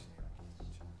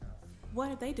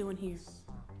 What are they doing here?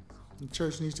 The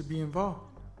church needs to be involved.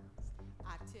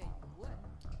 I tell you what.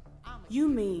 You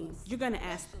mean you're gonna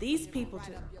ask these people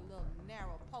to...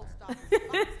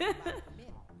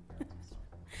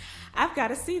 I've got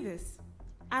to see this.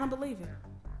 I don't believe it.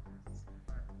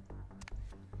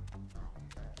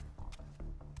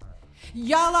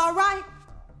 Y'all all right?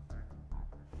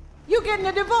 You getting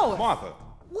a divorce? Martha.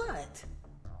 What?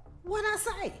 What'd I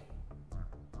say?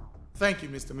 Thank you,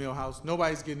 Mr. Millhouse.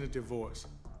 Nobody's getting a divorce.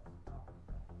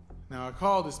 Now, I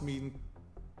called this meeting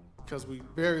because we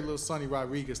buried little Sonny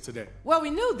Rodriguez today. Well, we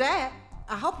knew that.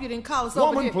 I hope you didn't call us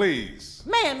over Woman, here. please.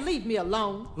 Man, leave me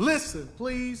alone. Listen,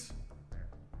 please.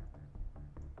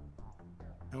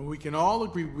 And we can all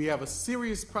agree we have a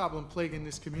serious problem plaguing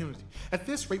this community. At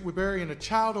this rate, we're burying a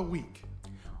child a week.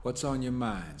 What's on your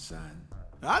mind, son?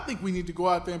 I think we need to go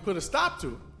out there and put a stop to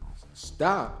it.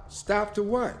 Stop? Stop to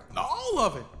what? All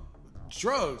of it.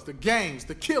 Drugs, the gangs,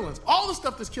 the killings, all the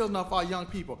stuff that's killing off our young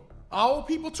people. Our old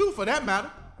people too, for that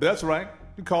matter. That's right.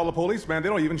 You call the police, man, they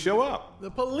don't even show up. The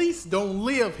police don't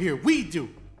live here. We do.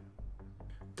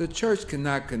 The church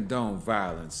cannot condone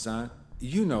violence, son.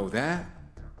 You know that.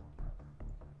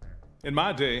 In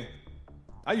my day,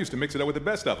 I used to mix it up with the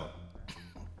best of them.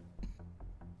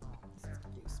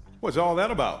 What's all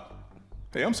that about?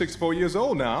 Hey, I'm 64 years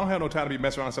old now. I don't have no time to be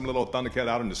messing around some little thundercat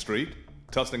out in the street,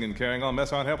 tussling and carrying on,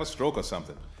 mess around, have a stroke or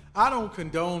something. I don't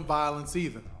condone violence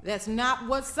either. That's not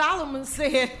what Solomon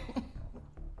said.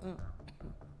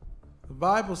 The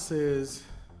Bible says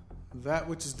that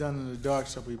which is done in the dark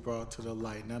shall be brought to the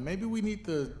light. Now, maybe we need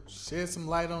to shed some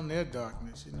light on their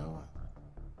darkness, you know?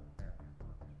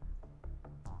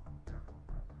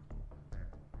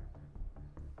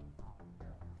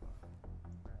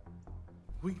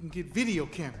 We can get video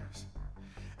cameras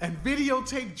and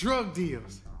videotape drug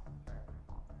deals.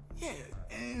 Yeah,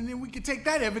 and then we can take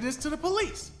that evidence to the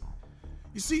police.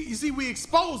 You see, we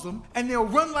expose them and they'll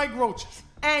run like roaches.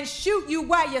 And shoot you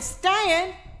while you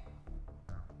stand.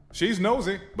 She's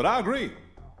nosy, but I agree.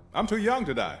 I'm too young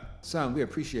to die. Son, we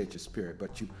appreciate your spirit,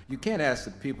 but you can't ask the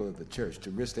people of the church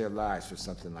to risk their lives for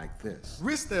something like this.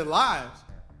 Risk their lives?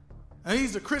 And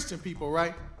these are Christian people,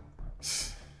 right?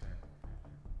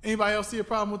 Anybody else see a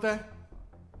problem with that?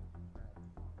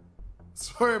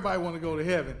 So everybody want to go to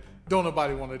heaven. Don't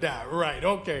nobody want to die. Right,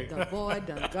 okay. The boy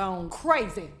done gone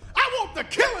crazy. I want the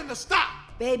killing to stop.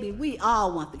 Baby, we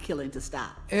all want the killing to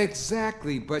stop.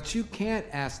 Exactly, but you can't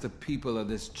ask the people of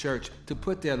this church to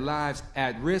put their lives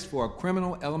at risk for a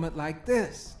criminal element like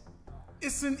this.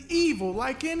 It's an evil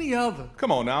like any other.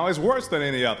 Come on now, it's worse than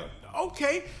any other.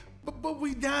 Okay, but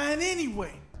we dying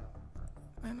anyway.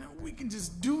 And we can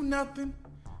just do nothing,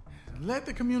 let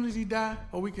the community die,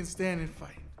 or we can stand and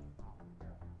fight.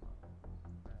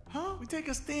 Huh? We take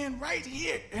a stand right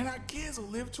here, and our kids will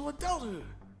live to adulthood.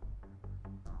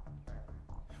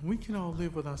 And we can all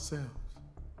live with ourselves.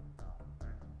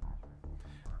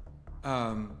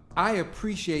 I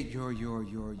appreciate your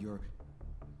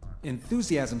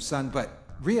enthusiasm, son, but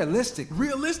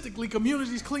realistically,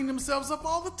 communities clean themselves up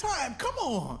all the time. Come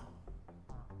on.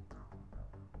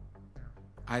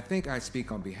 I think I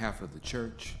speak on behalf of the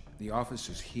church, the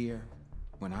officers here,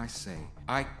 when I say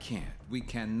we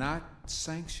cannot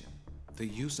sanction the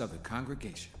use of the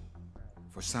congregation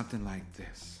for something like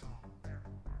this.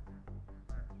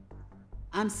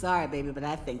 I'm sorry, baby, but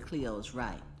I think Cleo's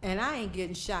right. And I ain't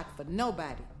getting shot for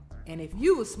nobody. And if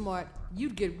you were smart,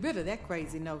 you'd get rid of that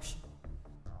crazy notion.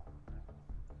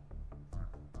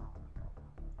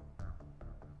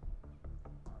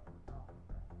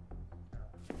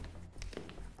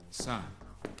 Son.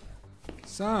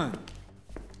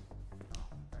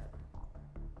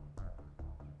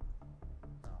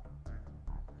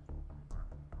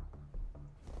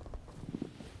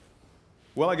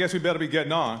 Well, I guess we better be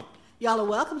getting on. Y'all are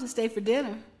welcome to stay for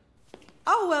dinner.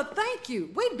 Oh, well, thank you.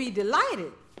 We'd be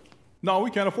delighted. No, we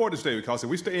can't afford to stay because if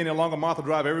we stay any longer, Martha will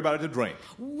drive everybody to drink.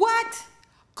 What?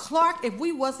 Clark, if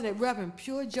we wasn't at Reverend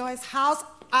Purejoy's house,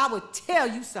 I would tell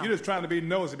you something. You're just trying to be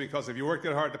nosy because if you worked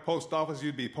that hard at the post office,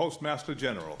 you'd be Postmaster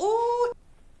General. Ooh.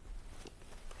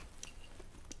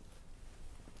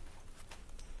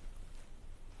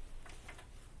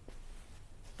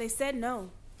 They said no.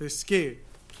 They're scared.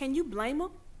 Can you blame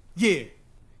them?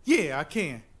 Yeah, I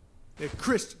can. They're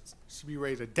Christians. Should be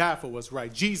ready to die for what's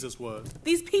right. Jesus was.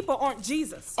 These people aren't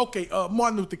Jesus. Okay,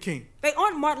 Martin Luther King. They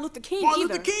aren't Martin Luther King Martin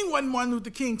either. Luther King wasn't Martin Luther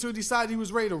King till he decided he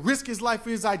was ready to risk his life for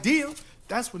his ideal.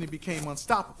 That's when he became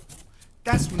unstoppable.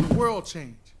 That's when the world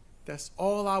changed. That's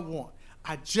all I want.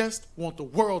 I just want the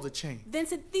world to change.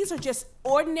 Vincent, these are just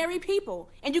ordinary people,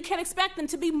 and you can't expect them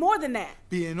to be more than that.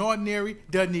 Being ordinary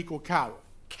doesn't equal coward.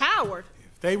 Coward?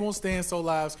 If they won't stand so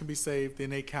lives can be saved, then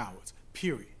they cowards.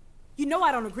 Period. You know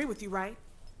I don't agree with you, right?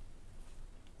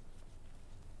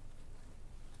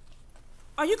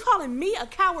 Are you calling me a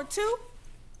coward too?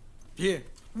 Yeah.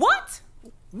 What?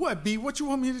 What, B? What you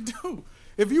want me to do?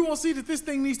 If you won't see that this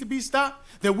thing needs to be stopped,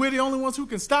 that we're the only ones who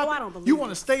can stop it, I don't believe you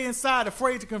want to stay inside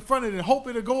afraid to confront it and hope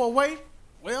it'll go away?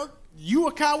 Well, you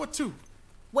a coward too.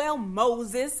 Well,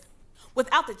 Moses,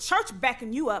 without the church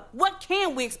backing you up, what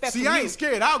can we expect from you? See, I ain't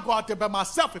scared. I'll go out there by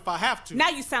myself if I have to. Now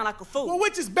you sound like a fool. Well,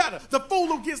 which is better, the fool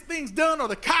who gets things done or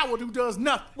the coward who does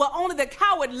nothing? Well, only the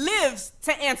coward lives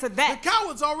to answer that. The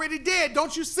coward's already dead,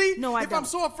 don't you see? No, I don't. If I'm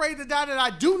so afraid to die that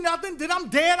I do nothing, then I'm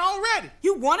dead already.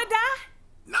 You want to die?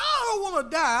 No, I don't want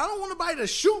to die. I don't want nobody to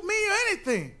shoot me or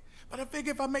anything. But I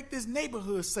figure if I make this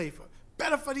neighborhood safer,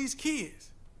 better for these kids,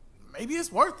 maybe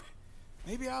it's worth it.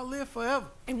 Maybe I'll live forever.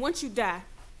 And once you die,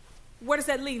 where does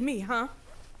that leave me, huh?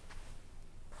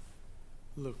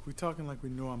 Look, we're talking like we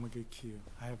know I'm gonna get killed.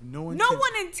 I have no intention. No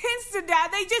one intends to die,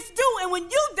 they just do. And when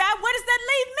you die, where does that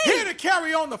leave me? Here to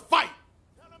carry on the fight.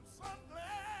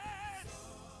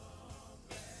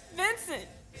 Vincent,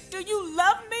 do you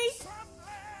love me?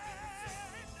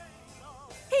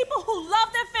 People who love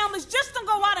their families just don't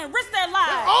go out and risk their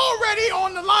lives. They're already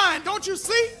on the line, don't you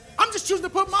see? I'm just choosing to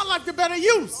put my life to better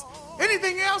use.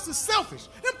 Anything else is selfish.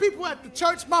 Them people at the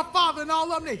church, my father and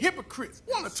all of them, they're hypocrites.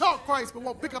 Want to talk Christ but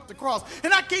won't pick up the cross.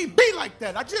 And I can't be like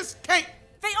that. I just can't.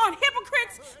 They aren't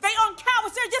hypocrites. They aren't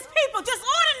cowards. They're just people, just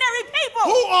ordinary people.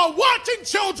 Who are watching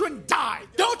children die.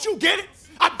 Don't you get it?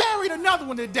 I buried another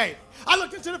one today. I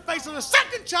looked into the face of the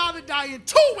second child to die in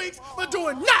 2 weeks for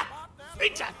doing nothing. He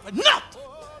died for nothing.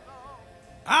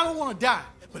 I don't want to die,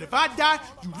 but if I die,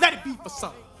 you let it be for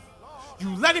something.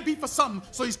 You let it be for something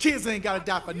so these kids ain't got to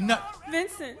die for nothing.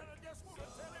 Vincent,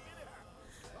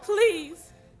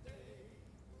 please.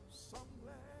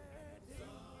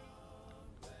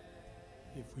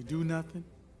 If we do nothing,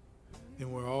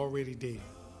 then we're already dead.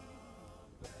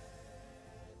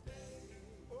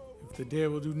 If the dead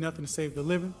will do nothing to save the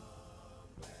living,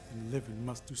 then the living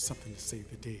must do something to save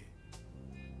the dead.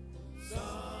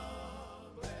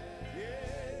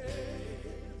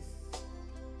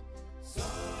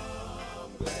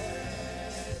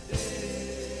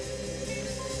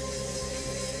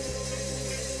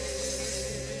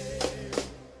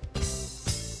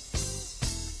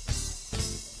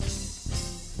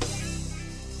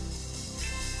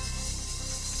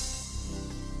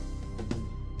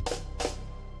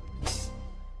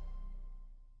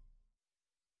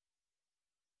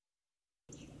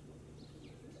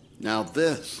 Now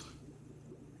this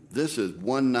is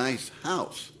one nice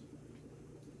house.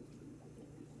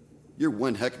 You're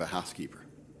one heck of a housekeeper.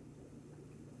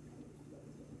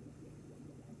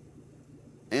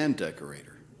 And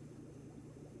decorator.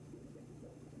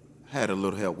 Had a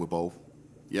little help with both.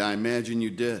 Yeah, I imagine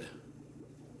you did.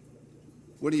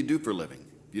 What do you do for a living,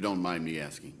 if you don't mind me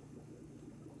asking?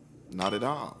 Not at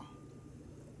all.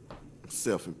 I'm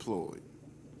self-employed.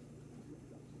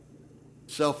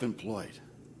 self-employed.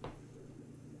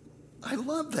 I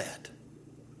love that.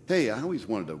 Hey, I always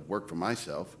wanted to work for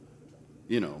myself.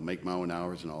 You know, make my own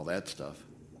hours and all that stuff.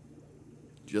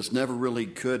 Just never really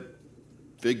could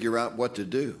figure out what to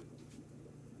do.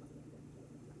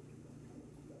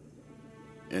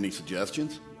 Any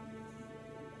suggestions?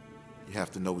 You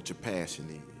have to know what your passion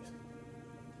is.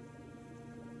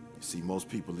 You see, most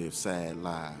people live sad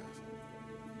lives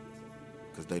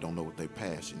because they don't know what their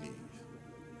passion is.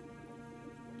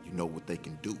 You know what they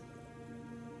can do.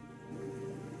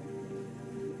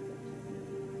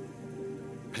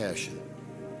 Passion.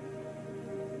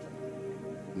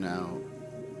 Now,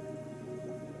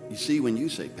 you see, when you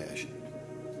say passion,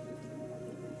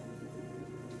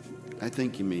 I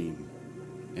think you mean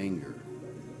anger,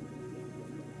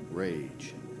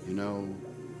 rage, you know,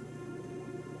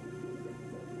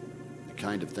 the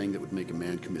kind of thing that would make a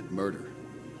man commit murder,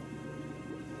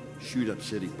 shoot up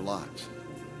city blocks,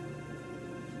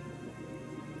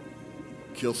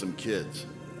 kill some kids.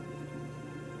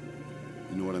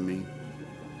 You know what I mean?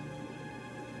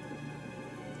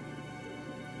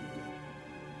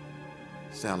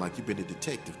 Sound like you've been a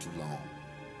detective too long.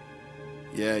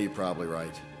 Yeah, you're probably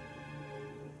right.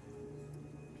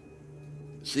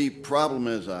 See, problem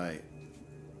is I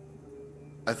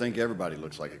think everybody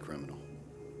looks like a criminal.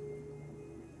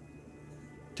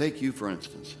 Take you, for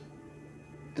instance.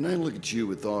 And I look at you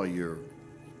with all your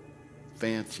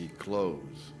fancy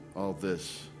clothes, all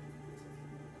this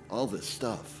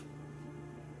stuff.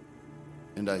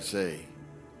 And I say,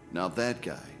 now that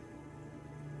guy,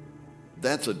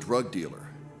 that's a drug dealer.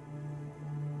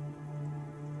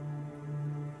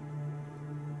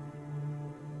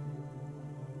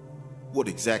 What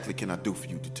exactly can I do for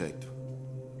you, detective?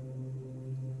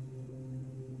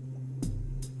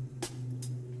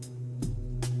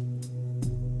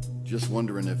 Just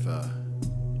wondering if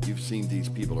you've seen these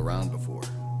people around before.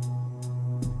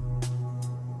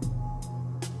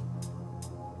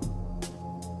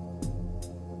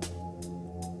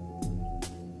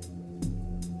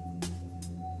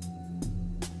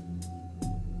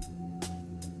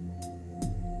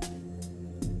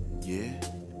 Yeah,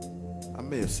 I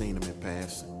may have seen them in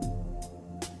passing.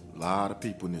 A lot of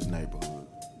people in this neighborhood.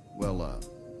 Well,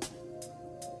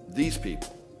 these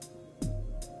people,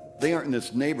 they aren't in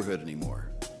this neighborhood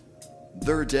anymore.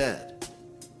 They're dead.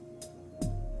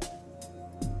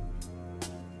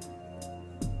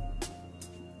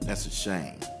 That's a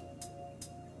shame.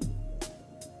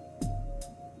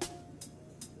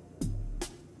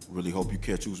 Really hope you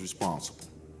catch who's responsible.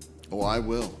 Oh, I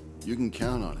will. You can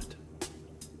count on it.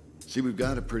 See, we've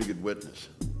got a pretty good witness.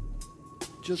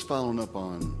 Just following up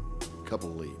on a couple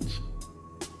leads.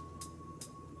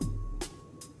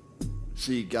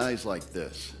 See, guys like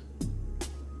this,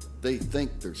 they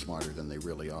think they're smarter than they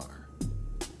really are.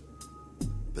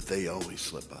 But they always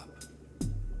slip up.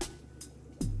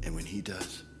 And when he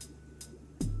does,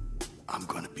 I'm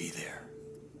gonna be there.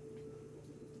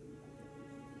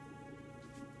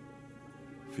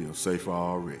 Feel safer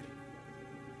already.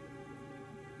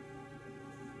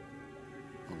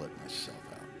 I'll let myself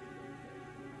out.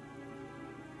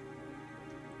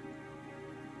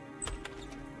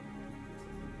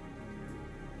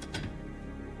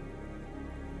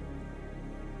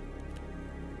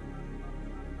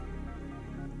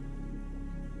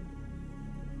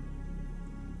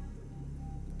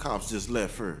 Cops just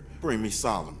left her. Bring me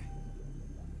Solomon.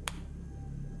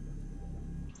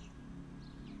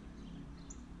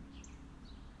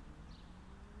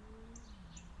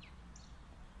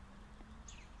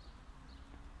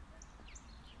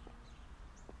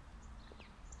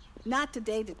 Not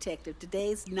today, detective.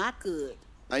 Today's not good.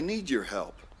 I need your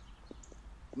help.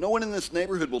 No one in this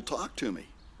neighborhood will talk to me.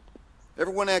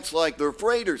 Everyone acts like they're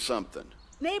afraid or something.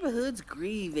 Neighborhood's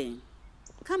grieving.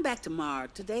 Come back tomorrow.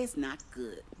 Today's not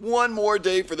good. One more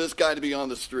day for this guy to be on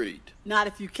the street. Not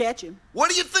if you catch him.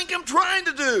 What do you think I'm trying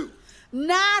to do?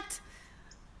 Not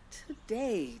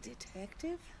today,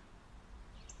 detective.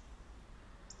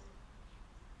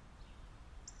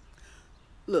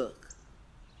 Look,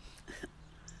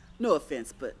 no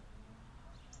offense, but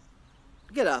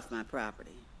get off my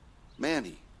property.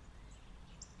 Manny,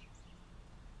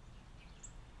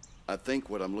 I think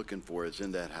what I'm looking for is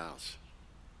in that house.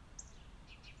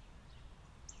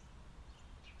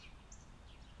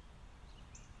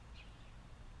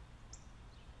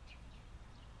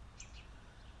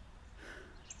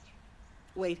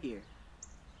 Wait here.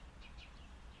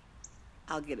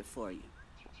 I'll get it for you.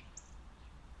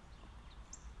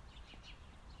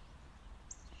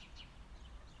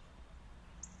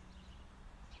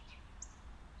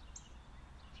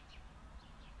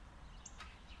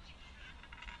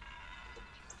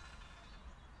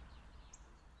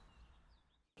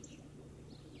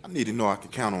 I need to know I can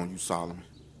count on you, Solomon.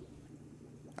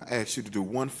 I asked you to do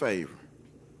one favor.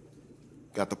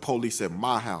 Got the police at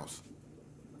my house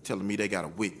telling me they got a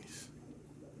witness.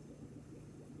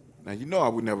 Now, you know I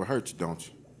would never hurt you, don't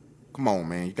you? Come on,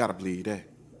 man, you gotta believe that.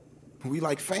 We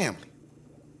like family.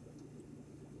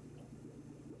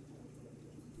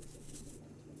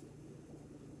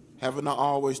 Haven't I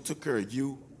always took care of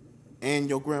you and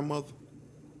your grandmother?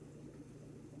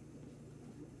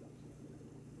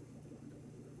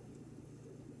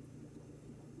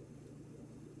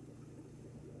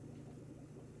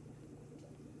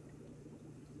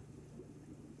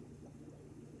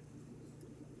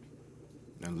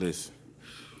 Now listen,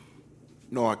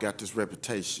 you know I got this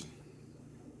reputation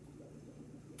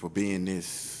for being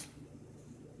this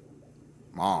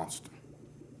monster.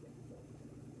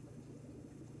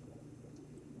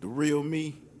 The real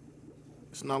me,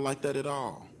 it's not like that at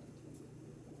all.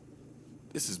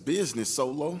 This is business,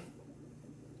 Solo.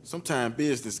 Sometimes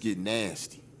business get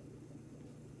nasty.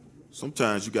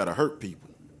 Sometimes you gotta hurt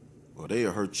people, or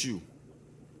they'll hurt you.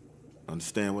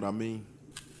 Understand what I mean?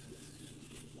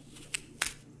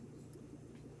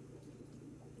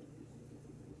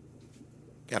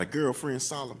 Got a girlfriend,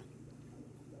 Solomon?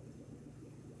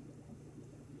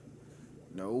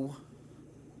 No.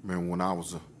 Remember when I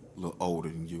was a little older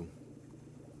than you?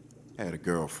 I had a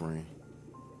girlfriend.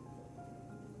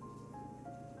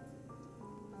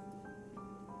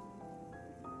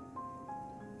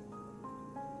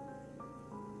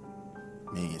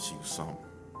 Man, she was something.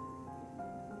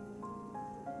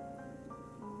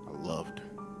 I loved her.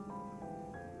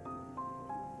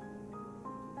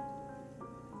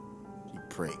 She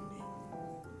pregnant.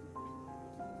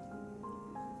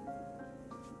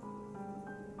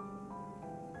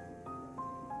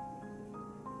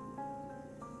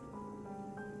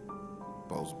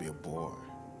 Supposed to be a boy.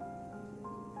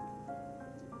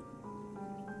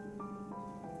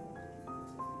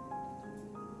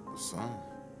 A son.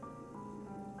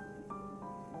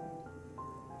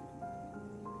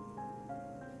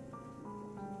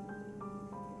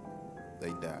 They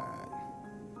died.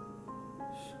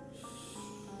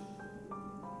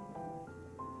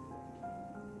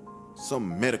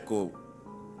 Some medical,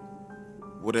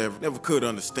 whatever, never could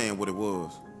understand what it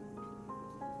was.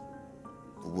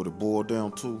 But what it boiled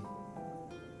down to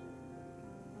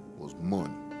was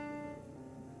money.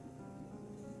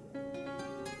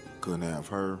 Couldn't have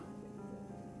her.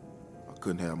 I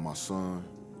couldn't have my son.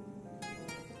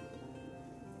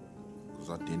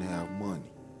 Because I didn't have money.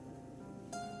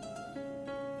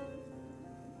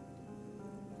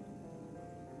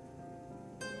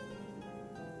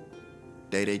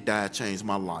 Day they died changed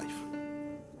my life.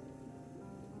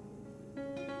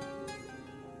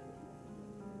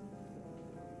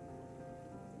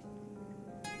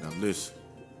 Now listen,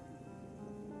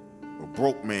 a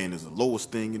broke man is the lowest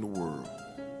thing in the world.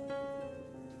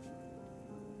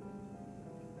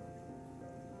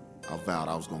 I vowed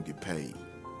I was gonna get paid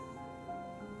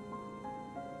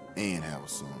and have a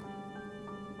son.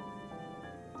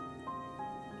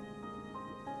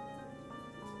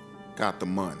 Got the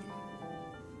money.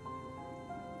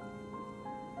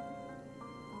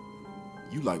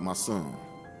 You like my son.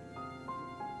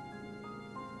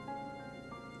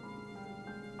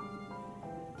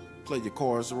 Play your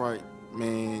cards right,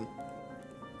 man.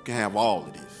 You can have all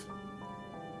of this.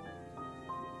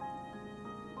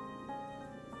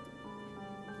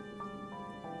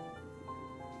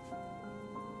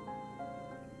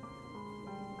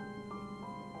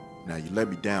 Now you let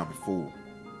me down before.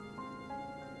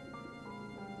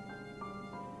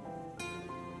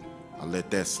 I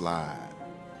let that slide.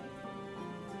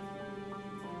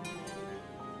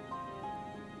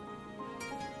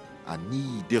 I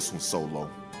need this one, Solo.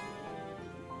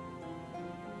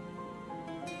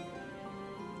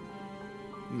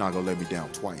 You're not gonna let me down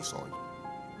twice, are you?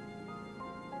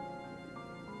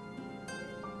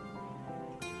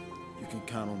 You can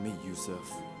count on me,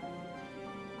 Yusuf.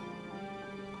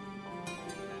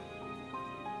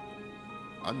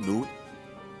 I knew it.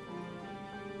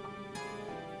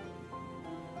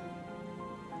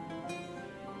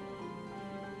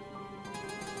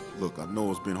 Look, I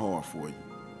know it's been hard for you.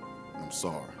 I'm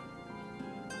sorry.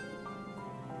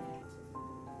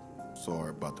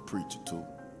 Sorry about the preacher, too.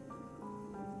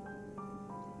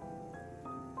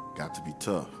 Got to be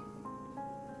tough.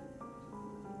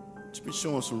 Just been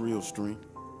showing some real strength.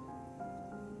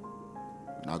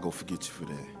 And I'll go forget you for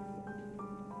that.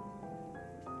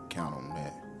 Count on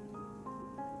that.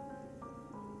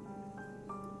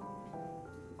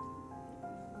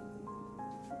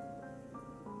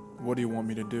 What do you want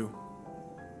me to do?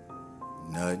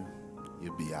 Nothing.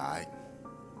 You'll be all right.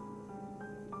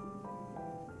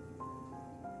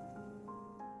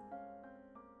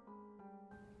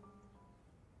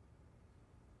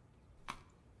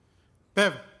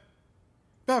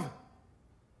 Beverly.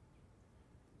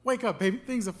 Wake up, baby.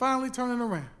 Things are finally turning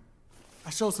around. I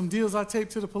showed some deals I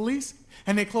taped to the police,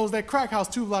 and they closed that crack house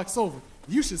 2 blocks over.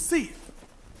 You should see it.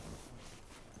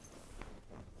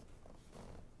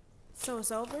 So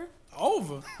it's over?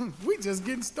 Over? We just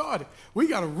getting started. We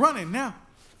gotta run it now.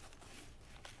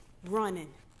 Running.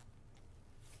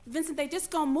 Vincent, they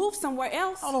just gonna move somewhere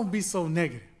else. Oh, don't be so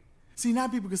negative. See, now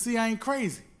people can see I ain't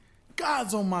crazy.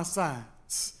 God's on my side.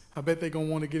 I bet they gonna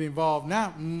want to get involved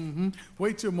now.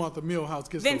 Wait till Martha Millhouse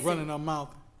gets to running her mouth.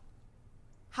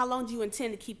 How long do you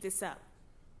intend to keep this up?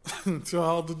 Until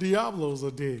all the Diablos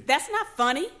are dead. That's not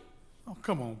funny. Oh,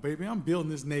 come on, baby. I'm building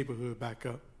this neighborhood back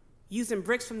up. Using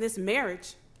bricks from this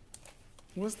marriage.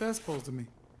 What's that supposed to mean?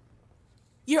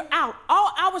 You're out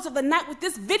all hours of the night with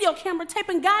this video camera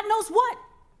taping God knows what.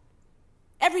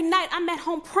 Every night I'm at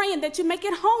home praying that you make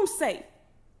it home safe.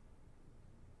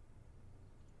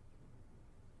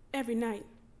 Every night.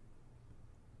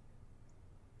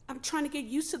 I'm trying to get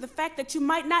used to the fact that you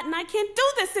might not and I can't do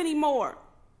this anymore.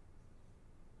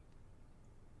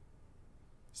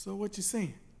 So what you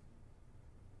saying?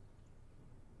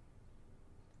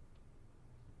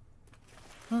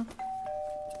 Huh?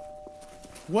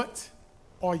 What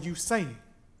are you saying?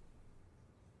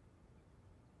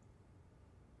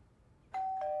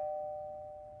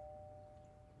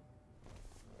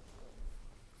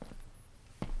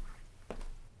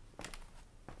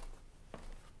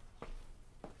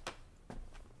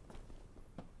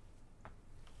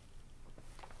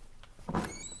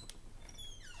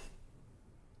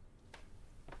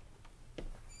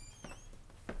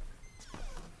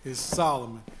 It's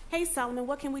Solomon. Hey, Solomon,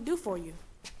 what can we do for you?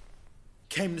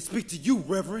 Came to speak to you,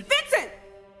 Reverend. Vincent!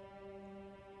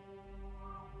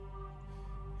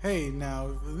 Hey,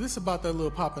 now, this about that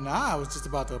little pop in the eye. I was just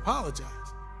about to apologize.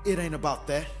 It ain't about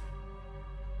that.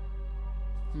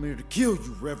 I'm here to kill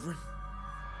you, Reverend.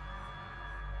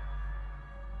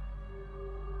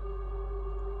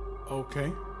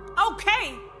 Okay.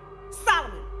 Okay!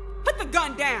 Solomon, put the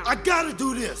gun down. I gotta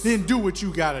do this. Then do what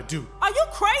you gotta do. Are you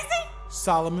crazy?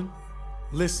 Solomon,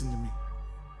 listen to me.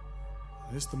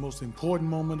 It's the most important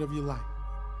moment of your life.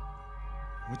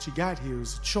 What you got here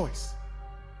is a choice.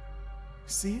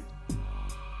 See it?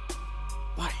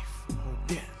 Life or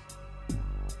death.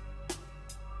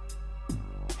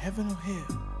 Heaven or hell.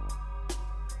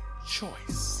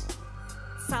 Choice.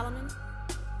 Solomon,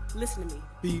 listen to me.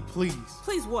 Be pleased.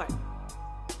 Please what?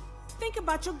 Think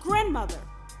about your grandmother.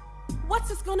 What's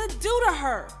this gonna do to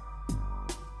her?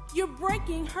 You're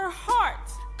breaking her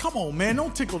heart. Come on, man,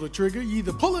 don't tickle the trigger. You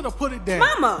either pull it or put it down.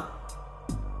 Mama!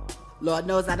 Lord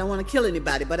knows I don't want to kill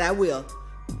anybody, but I will.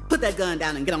 Put that gun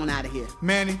down and get on out of here.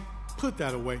 Manny, put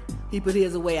that away. He put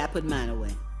his away, I put mine away.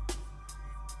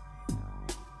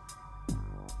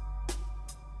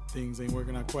 Things ain't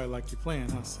working out quite like you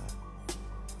planned, huh, son?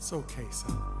 It's okay,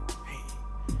 son. Hey,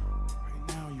 right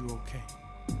now you okay.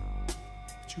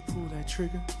 But you pull that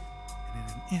trigger, and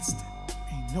in an instant,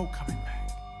 ain't no coming back.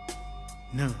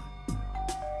 None.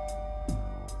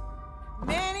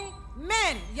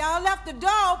 Manny, y'all left the door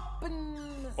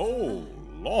open. Oh,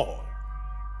 Lord.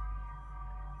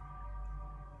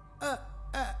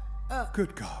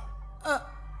 Good God.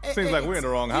 Seems like we're in the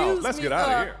wrong house. Let's get out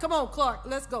of here. Come on, Clark.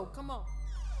 Let's go. Come on.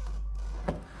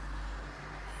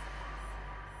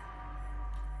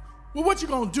 Well, what you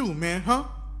gonna do, man, huh?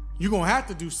 You gonna have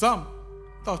to do something.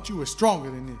 Thought you were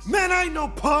stronger than this. Man, I ain't no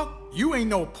punk. You ain't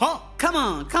no punk. Come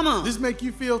on, come on. This make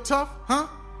you feel tough, huh?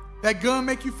 That gun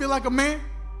make you feel like a man?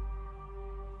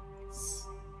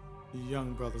 You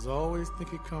young brothers always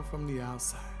think it come from the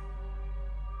outside.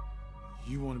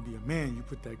 You want to be a man, you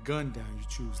put that gun down, you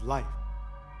choose life.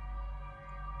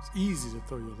 It's easy to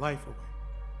throw your life away.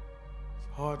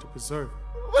 It's hard to preserve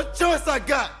it. What choice I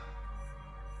got?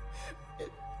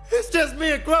 It's just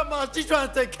me and Grandma. She's trying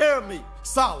to take care of me.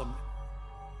 Solomon,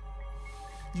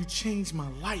 you changed my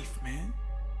life, man.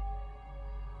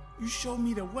 You showed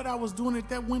me that what I was doing at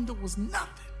that window was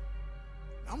nothing.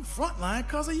 I'm frontline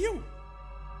because of you.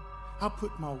 I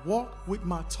put my walk with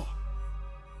my talk.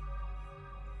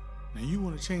 Now you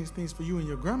want to change things for you and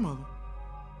your grandmother,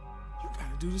 you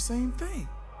gotta do the same thing.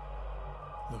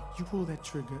 Look, you pull that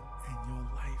trigger and your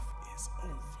life is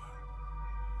over.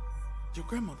 Your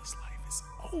grandmother's life is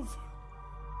over.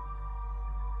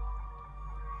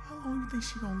 How long do you think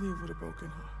she gonna live with a broken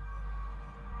heart?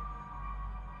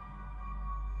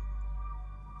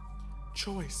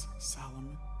 Choice,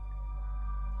 Solomon.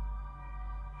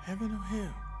 Heaven or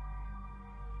hell.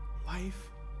 Life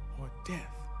or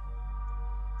death.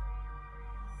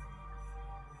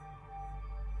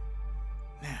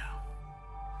 Now,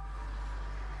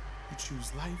 you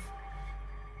choose life.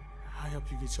 How help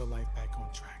you get your life back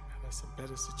on track. Now, that's a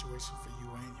better situation for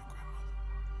you and your grandmother.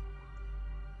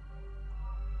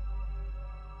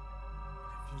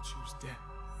 But if you choose death,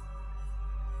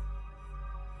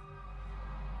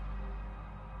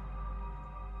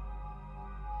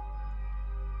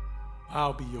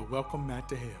 I'll be your welcome mat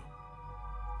to hell.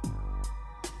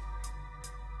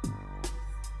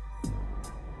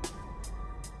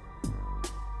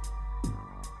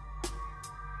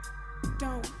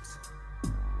 Don't.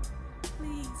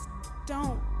 Please,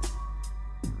 don't.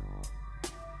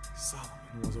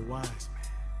 Solomon was a wise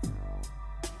man.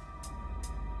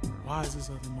 Wisest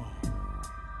of them all.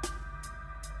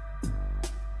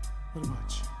 What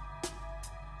about you?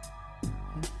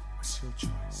 What's your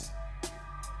choice?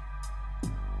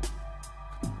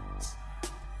 Come on, son.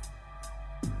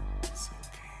 It's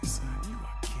okay, son. You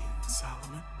are King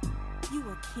Solomon. You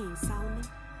are King Solomon.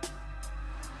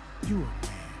 You are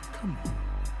man. Come on.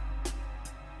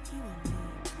 You are man.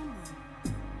 Come on.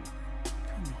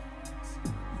 Come on. It's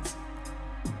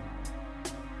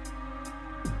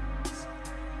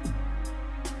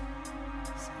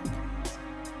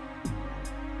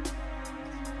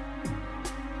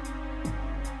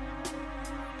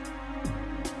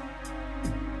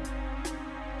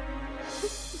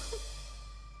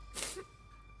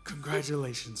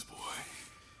Congratulations, boy.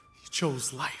 You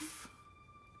chose life.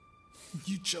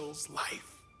 You chose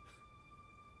life.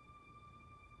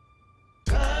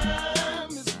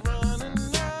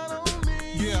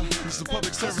 Yeah, this is a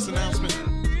public service announcement.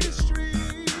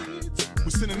 We're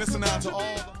sending this one out to all the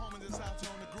homies that's out there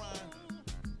on the grind.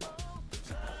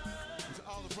 To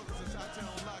all the brothers that's out there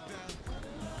on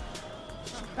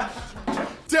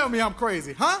lockdown. Tell me I'm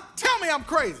crazy, huh? Tell me I'm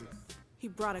crazy. He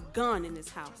brought a gun in this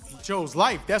house. He chose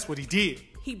life. That's what he did.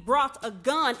 He brought a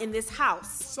gun in this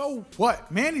house. So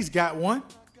what? Manny's got one.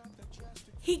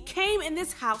 He came in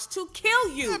this house to kill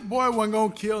you. That boy wasn't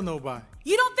gonna kill nobody.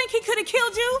 You don't think he could have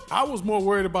killed you? I was more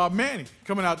worried about Manny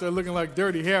coming out there looking like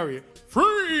Dirty Harriet.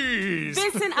 Freeze!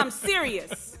 Vincent, I'm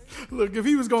serious. Look, if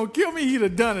he was gonna kill me, he'd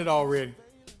have done it already.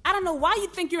 I don't know why you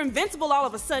think you're invincible all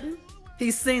of a sudden.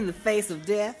 He's seen the face of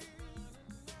death.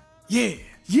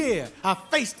 Yeah, I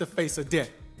faced the face of death.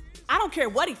 I don't care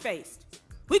what he faced.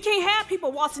 We can't have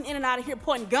people waltzing in and out of here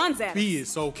pointing guns at us. B,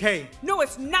 it's okay. No,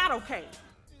 it's not okay.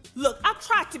 Look, I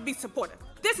tried to be supportive.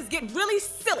 This is getting really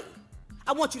silly.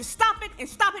 I want you to stop it and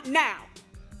stop it now.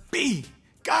 B,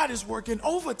 God is working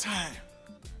overtime.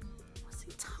 What's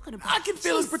he talking about? I can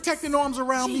feel his protecting arms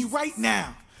around me right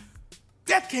now.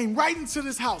 Death came right into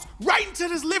this house, right into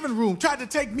this living room, tried to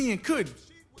take me and couldn't.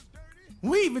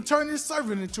 We even turned his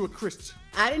servant into a Christian.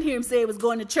 I didn't hear him say he was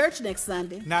going to church next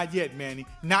Sunday. Not yet, Manny,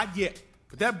 not yet.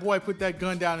 But that boy put that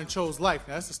gun down and chose life.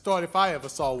 Now, that's the start if I ever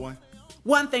saw one.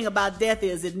 One thing about death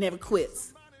is it never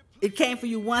quits. It came for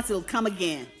you once, it'll come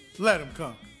again. Let him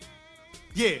come.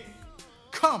 Yeah,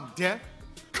 come, death.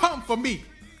 Come for me.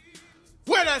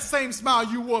 Wear that same smile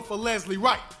you wore for Leslie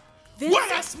Wright. Wear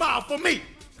that smile for me.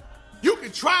 You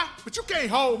can try, but you can't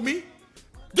hold me.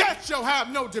 Death shall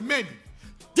have no dominion.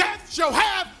 Death shall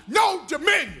have no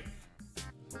dominion.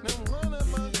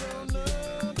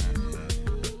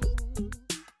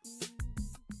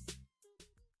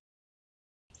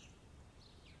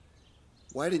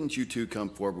 Why didn't you two come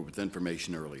forward with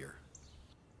information earlier?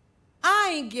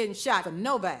 I ain't getting shot for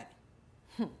nobody.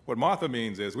 What Martha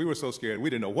means is we were so scared we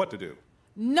didn't know what to do.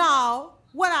 No,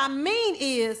 what I mean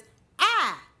is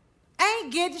I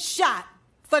ain't getting shot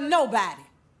for nobody.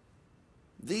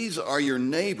 These are your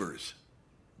neighbors.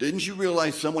 Didn't you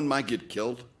realize someone might get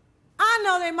killed? I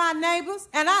know they're my neighbors,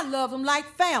 and I love them like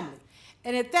family.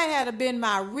 And if that had been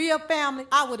my real family,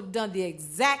 I would have done the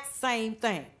exact same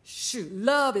thing. Shoot,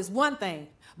 love is one thing,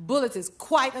 bullets is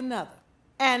quite another.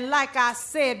 And like I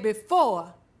said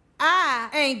before, I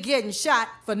ain't getting shot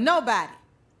for nobody.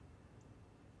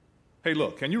 Hey,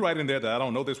 look, can you write in there that I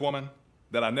don't know this woman?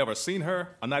 That I've never seen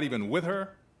her? I'm not even with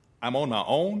her? I'm on my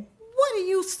own? What are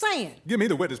you saying? Give me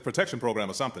the witness protection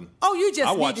program or something. Oh, you just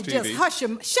I need watch to TV. just hush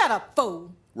your... Shut up,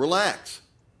 fool. Relax.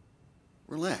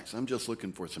 Relax. I'm just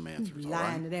looking for some answers, all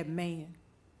Lying right? to that man.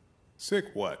 Sick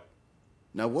what?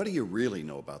 Now, what do you really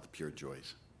know about the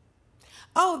Purejoys?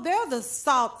 Oh, they're the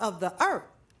salt of the earth.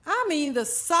 I mean the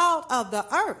salt of the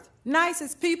earth.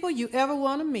 Nicest people you ever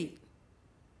want to meet.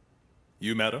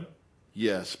 You met him?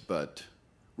 Yes, but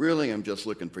really I'm just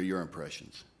looking for your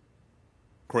impressions.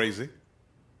 Crazy?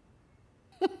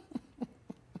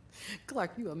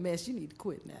 Clark, you a mess. You need to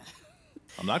quit now.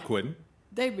 I'm not quitting.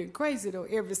 They've been crazy, though,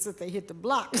 ever since they hit the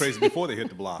block. Crazy before they hit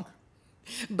the block.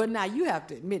 But now you have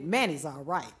to admit Manny's all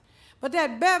right. But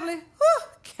that Beverly, whew,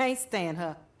 can't stand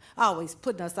her. Always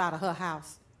putting us out of her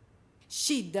house.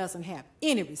 She doesn't have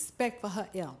any respect for her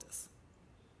elders.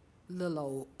 Little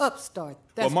old upstart.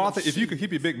 That's well, Martha, what if she you could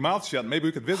keep your big mouth shut, maybe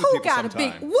we could visit Who people got a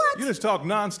sometime. big what? You just talk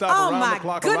nonstop Oh around my the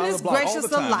clock, around goodness the block, all gracious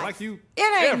the time, alive. like you. It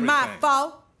ain't everything. my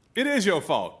fault. It is your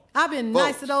fault. I've been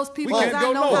nice to those people We as can't I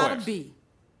go know how nowhere. to be.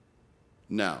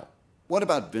 Now, what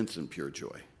about Vincent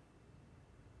Purejoy?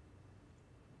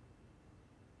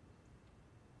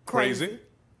 Crazy?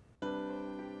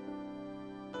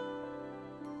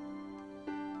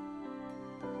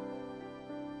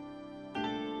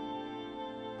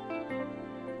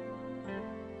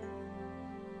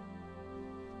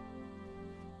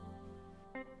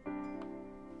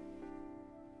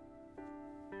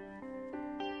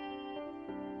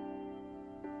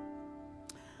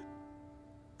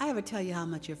 I ever tell you how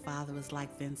much your father was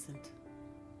like Vincent?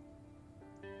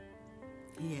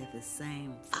 He had the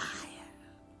same fire,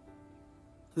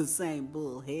 the same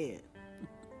bull head.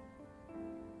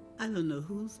 I don't know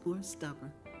who's more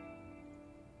stubborn.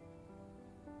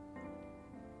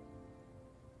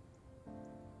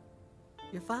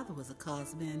 Your father was a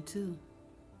cause man too.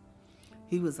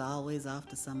 He was always off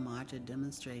to some march or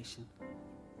demonstration.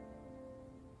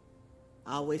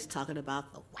 Always talking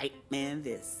about the white man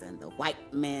this and the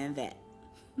white man that.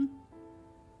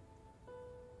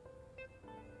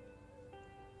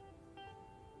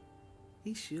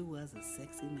 He sure was a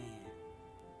sexy man.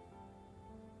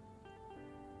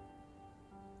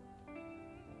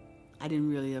 I didn't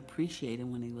really appreciate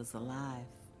him when he was alive.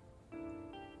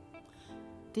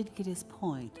 Didn't get his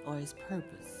point or his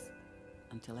purpose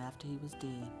until after he was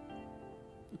dead.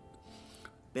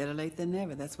 Better late than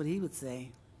never, that's what he would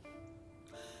say.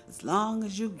 As long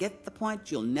as you get the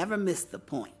point, you'll never miss the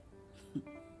point.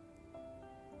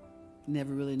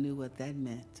 Never really knew what that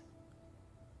meant.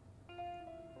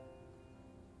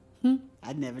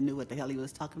 I never knew what the hell he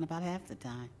was talking about half the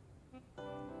time.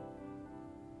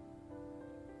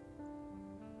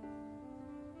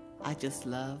 I just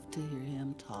loved to hear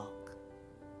him talk.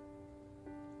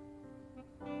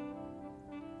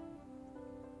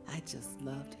 I just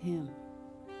loved him.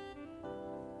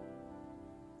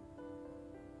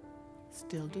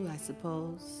 Still do, I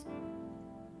suppose.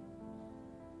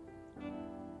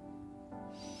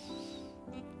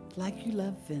 Like you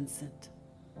love Vincent.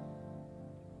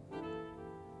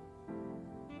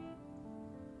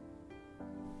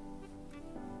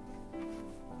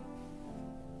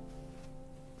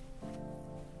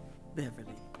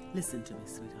 Beverly, listen to me,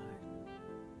 sweetheart.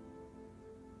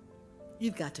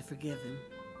 You've got to forgive him.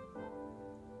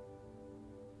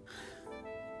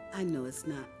 I know it's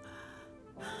not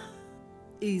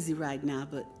easy right now,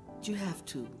 but you have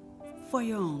to, for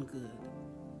your own good.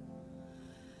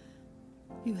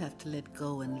 You have to let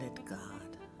go and let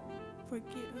God.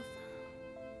 Forgive.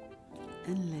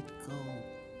 And let go.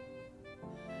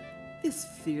 This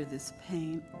fear, this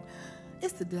pain,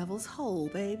 it's the devil's hole,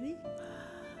 baby.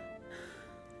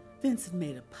 Vincent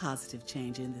made a positive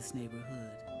change in this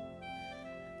neighborhood.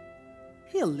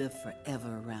 He'll live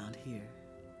forever around here.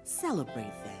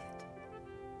 Celebrate that.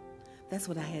 That's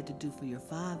what I had to do for your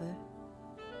father.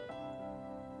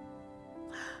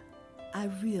 I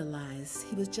realized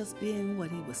he was just being what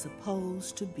he was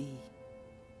supposed to be.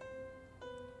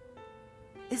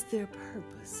 Is there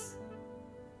purpose?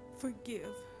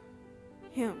 Forgive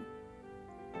him.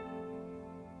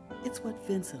 It's what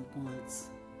Vincent wants.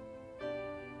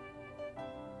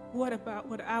 What about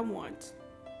what I want?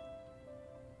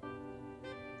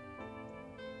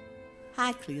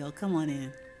 Hi, Cleo. Come on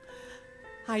in.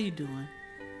 How you doing?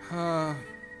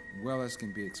 Well as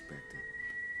can be expected.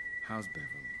 How's Beverly?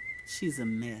 She's a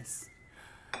mess.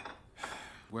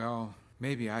 Well,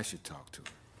 maybe I should talk to her.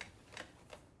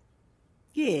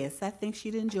 Yes, I think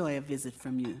she'd enjoy a visit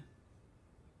from you.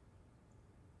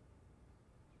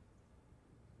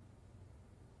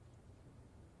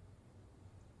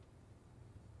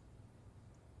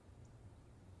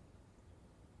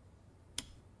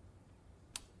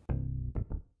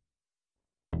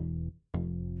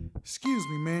 Excuse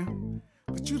me, ma'am,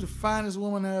 but you're the finest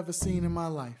woman I've ever seen in my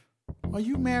life. Are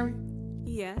you married?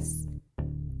 Yes.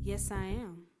 Yes, I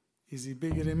am. Is he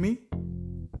bigger than me?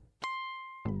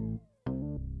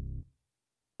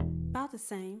 About the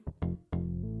same.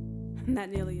 Not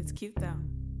nearly as cute, though.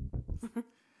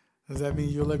 Does that mean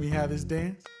you'll let me have this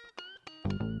dance?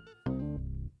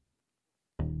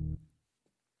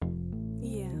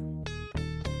 Yeah.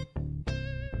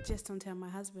 Just don't tell my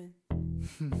husband.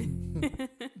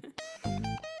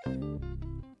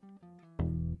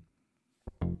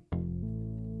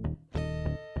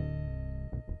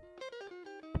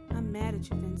 I'm mad at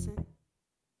you, Vincent.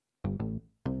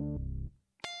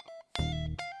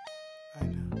 I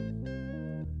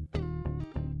know.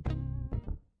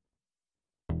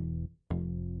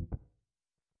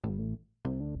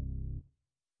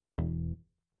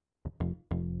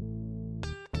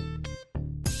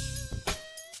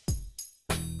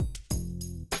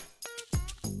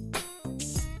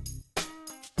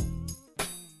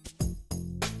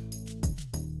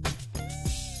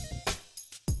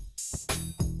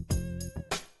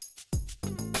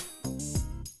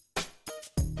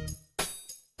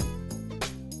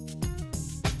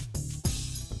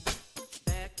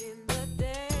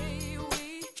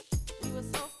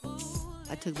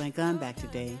 took my gun back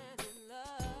today.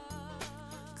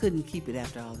 Couldn't keep it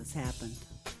after all this happened.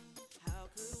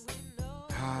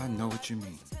 I know what you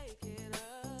mean.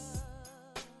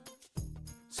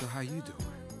 So how you doing?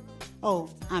 Oh,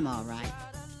 I'm all right.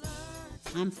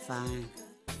 I'm fine.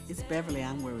 It's Beverly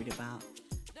I'm worried about.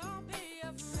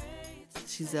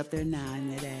 She's up there now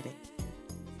in that attic,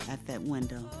 at that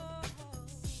window.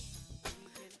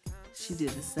 She did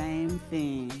the same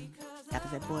thing after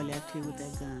that boy left here with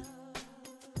that gun.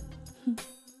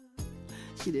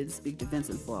 She didn't speak to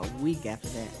Vincent for a week after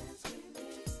that.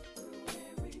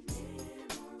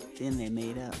 Then they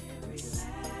made up.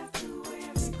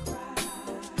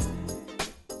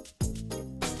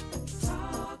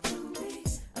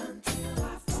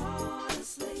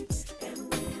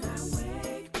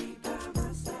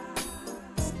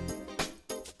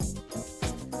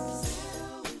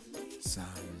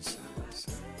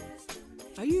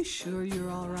 Are you sure you're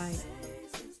all right?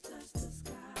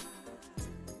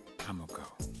 I'm gonna go.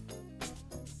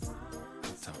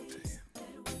 I'll talk to you.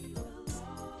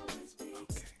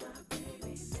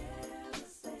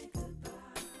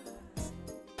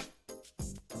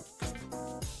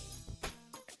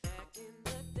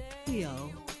 Okay. Yo.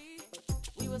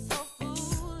 We were so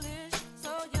foolish,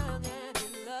 so young and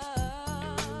in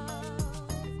love.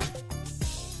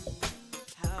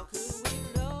 How could we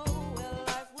know where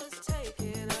life was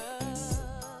taking us?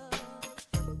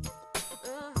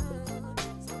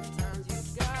 Sometimes you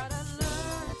gotta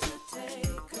learn to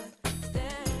take a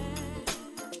stand.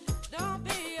 Don't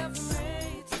be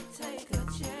afraid to take a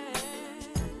chance.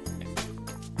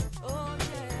 Oh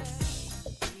yeah,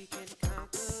 we can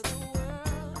conquer the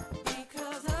world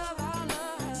because of our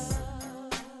love.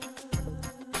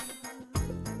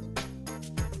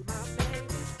 My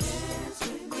baby dance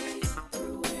with me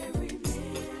through every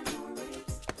memory.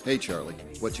 Hey, Charlie,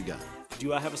 what you got?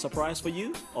 Do I have a surprise for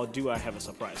you, or do I have a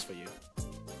surprise for you?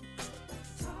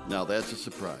 Now that's a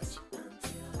surprise.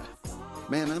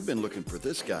 Man, I've been looking for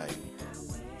this guy.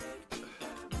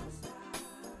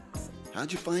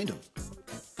 How'd you find him?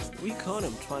 We caught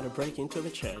him trying to break into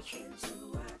the church.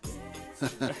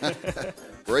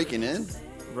 Breaking in?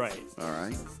 Right. All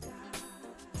right.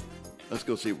 Let's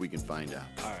go see what we can find out.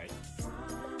 All right.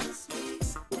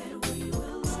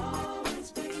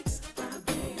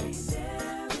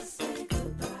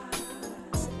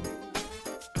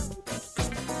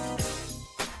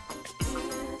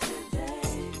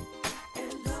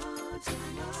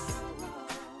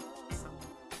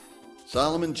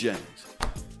 Solomon Jennings.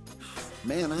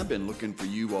 Man, I've been looking for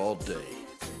you all day.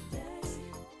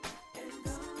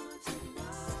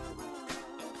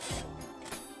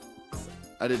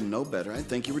 I didn't know better. I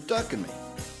think you were ducking me.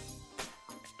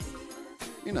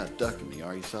 You're not ducking me,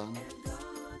 are you, Solomon?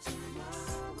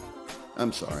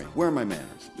 I'm sorry. Where are my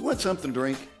manners? You want something to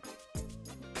drink?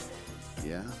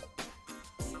 Yeah?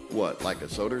 What, like a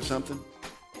soda or something?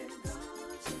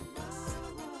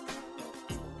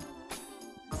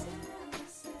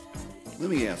 Let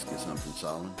me ask you something,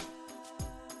 Solomon.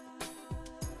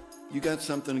 You got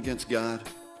something against God?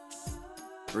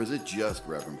 Or is it just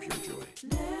Reverend Purejoy?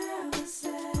 Never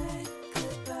say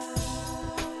goodbye.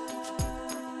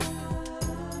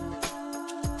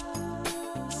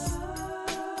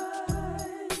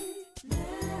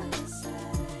 Never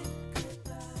say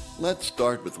goodbye. Let's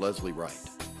start with Leslie Wright.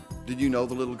 Did you know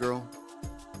the little girl?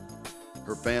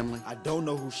 Her family? I don't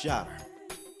know who shot her.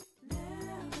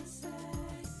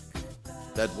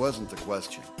 That wasn't the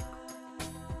question.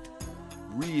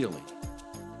 Really?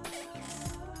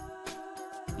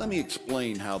 Let me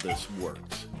explain how this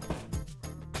works.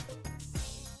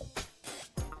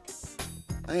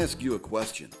 I ask you a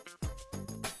question.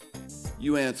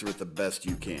 You answer it the best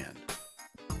you can.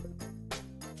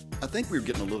 I think we're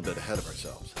getting a little bit ahead of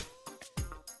ourselves.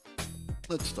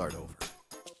 Let's start over.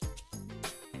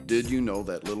 Did you know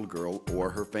that little girl or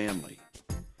her family?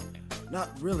 Not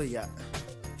really.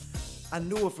 I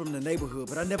knew her from the neighborhood,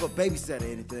 but I never babysat or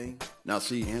anything. Now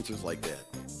see, answers like that,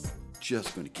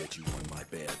 just gonna get you on my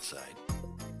bad side.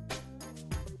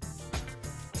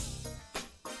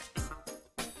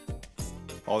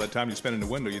 All that time you spent in the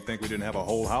window, you'd think we didn't have a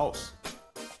whole house.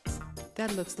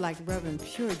 That looks like Reverend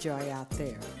Purejoy out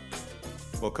there.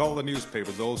 Well, call the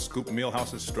newspapers. Those scoop mill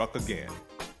houses struck again.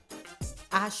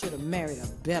 I should have married a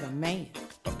better man.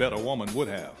 A better woman would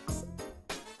have.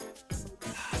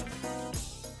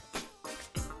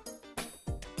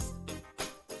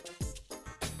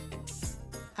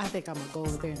 I think I'm gonna go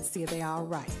over there and see if they're all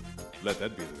right. Let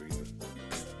that be the reason.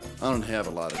 I don't have a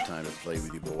lot of time to play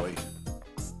with you, boy.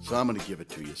 So I'm gonna give it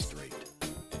to you straight.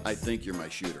 I think you're my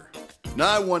shooter. Now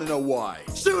I want to know why.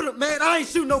 Shoot him, man! I ain't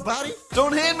shooting nobody!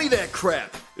 Don't hand me that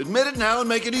crap! Admit it now and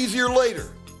make it easier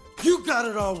later. You got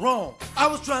it all wrong. I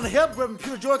was trying to help Reverend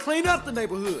Purejoy clean up the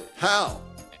neighborhood. How?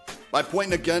 By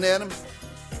pointing a gun at him?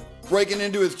 Breaking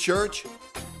into his church?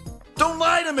 Don't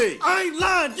lie to me! I ain't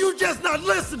lying, you just not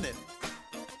listening.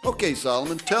 Okay,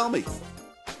 Solomon, tell me.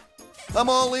 I'm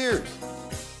all ears.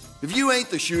 If you ain't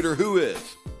the shooter, who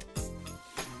is?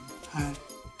 Hi.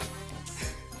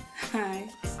 Hi.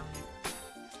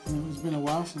 It's been a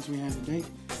while since we had a date.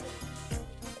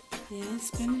 Yeah,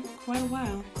 it's been quite a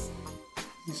while.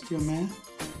 You still mad?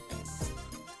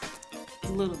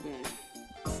 A little bit.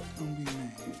 Don't be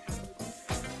mad.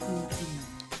 Don't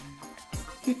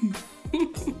be mad.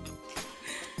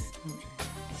 Okay,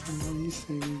 so what do you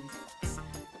say we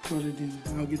go to dinner?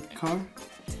 I'll get the car.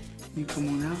 You come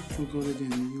on out. We'll go to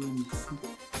dinner. You and me.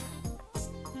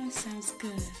 That sounds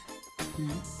good.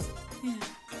 Yeah. Yeah.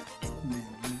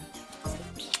 Man,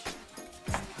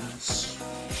 let's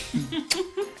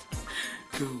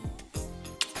go.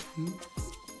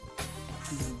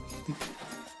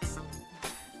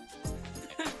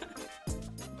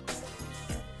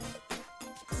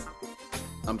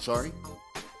 I'm sorry?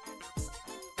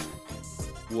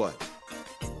 What?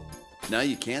 Now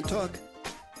you can't talk?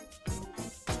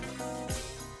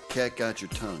 Cat got your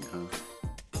tongue, huh?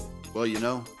 Well, you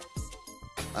know,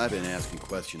 I've been asking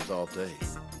questions all day.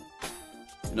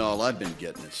 And all I've been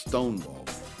getting is stonewalled.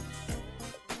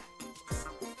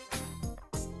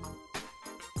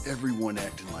 Everyone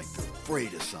acting like they're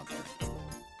afraid of something.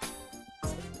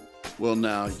 Well,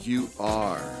 now you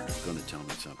are going to tell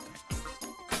me something.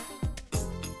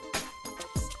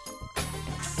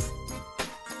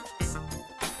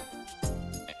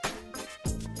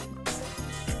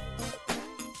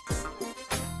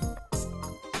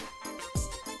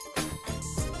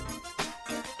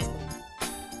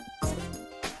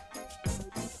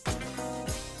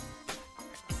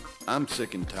 I'm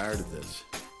sick and tired of this.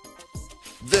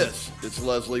 This is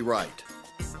Leslie Wright.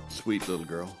 Sweet little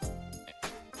girl.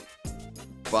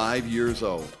 5 years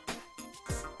old.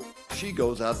 She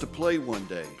goes out to play one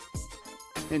day.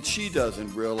 And she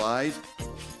doesn't realize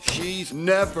she's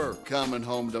never coming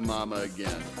home to Mama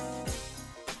again.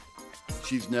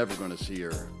 She's never going to see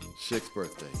her 6th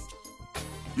birthday.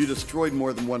 You destroyed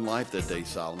more than one life that day,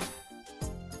 Solomon.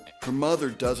 Her mother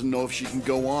doesn't know if she can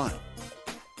go on.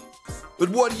 But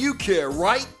what do you care,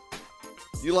 right?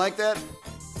 You like that?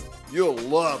 You'll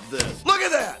love this. Look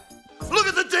at that! Look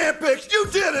at the damn pics! You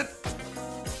did it!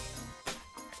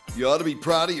 You ought to be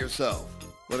proud of yourself.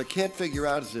 What I can't figure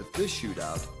out is if this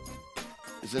shootout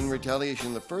is in retaliation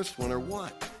of the first one or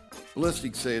what.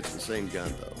 Ballistics say it's the same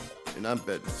gun, though, and I'm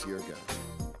betting it's your gun.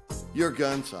 Your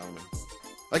gun, Solomon.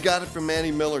 I got it from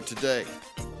Manny Miller today.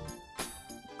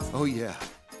 Oh, yeah.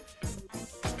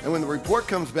 And when the report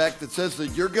comes back that says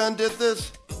that your gun did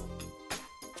this,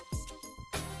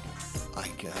 I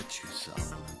got you,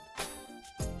 Solomon.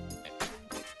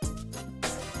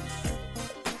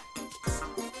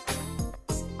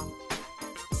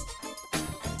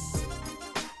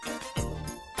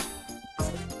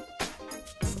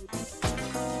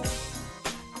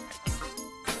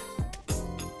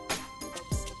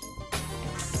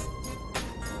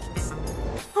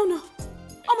 Oh no.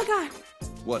 Oh my God.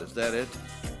 What, is that it?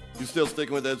 You still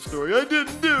sticking with that story? I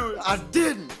didn't do it. I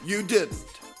didn't. You didn't.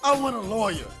 I want a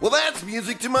lawyer. Well, that's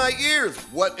music to my ears.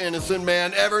 What innocent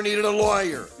man ever needed a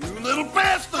lawyer? You little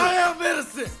bastard! I am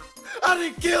innocent. I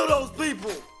didn't kill those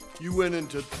people. You went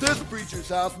into this preacher's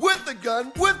house with the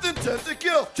gun, with intent to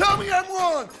kill. Tell me I'm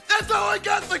wrong. That's how I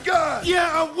got the gun.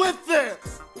 Yeah, I went there.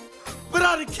 But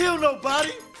I didn't kill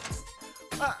nobody.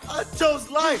 I chose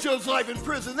life. You chose life in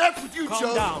prison. That's what you chose.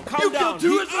 Calm down. You Calm down.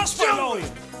 do He it asked for a yourself.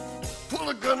 lawyer. Pull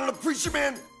a gun on a preacher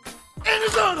man in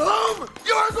his own home.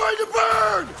 You're going to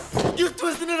burn. You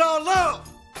twisting it all up.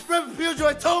 Reverend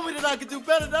Purejoy told me that I could do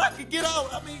better, that I could get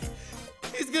out. I mean,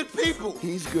 he's good people.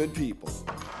 He's good people.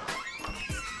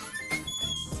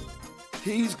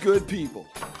 He's good people.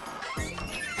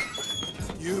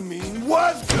 You mean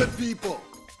was good people.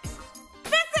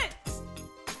 Vincent!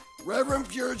 Reverend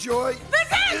Purejoy Vincent!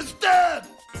 is dead.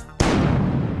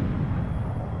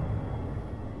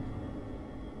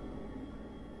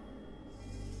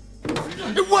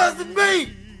 It wasn't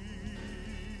me.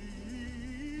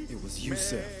 It was you,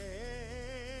 Seth.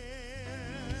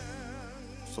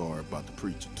 Sorry about the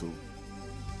preacher, too.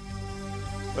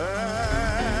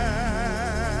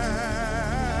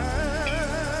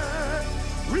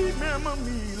 Remember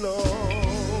me, Lord.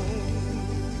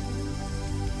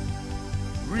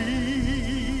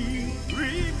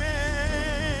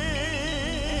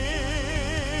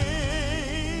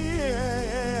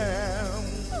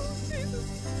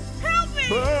 Help me!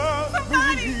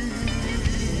 Somebody!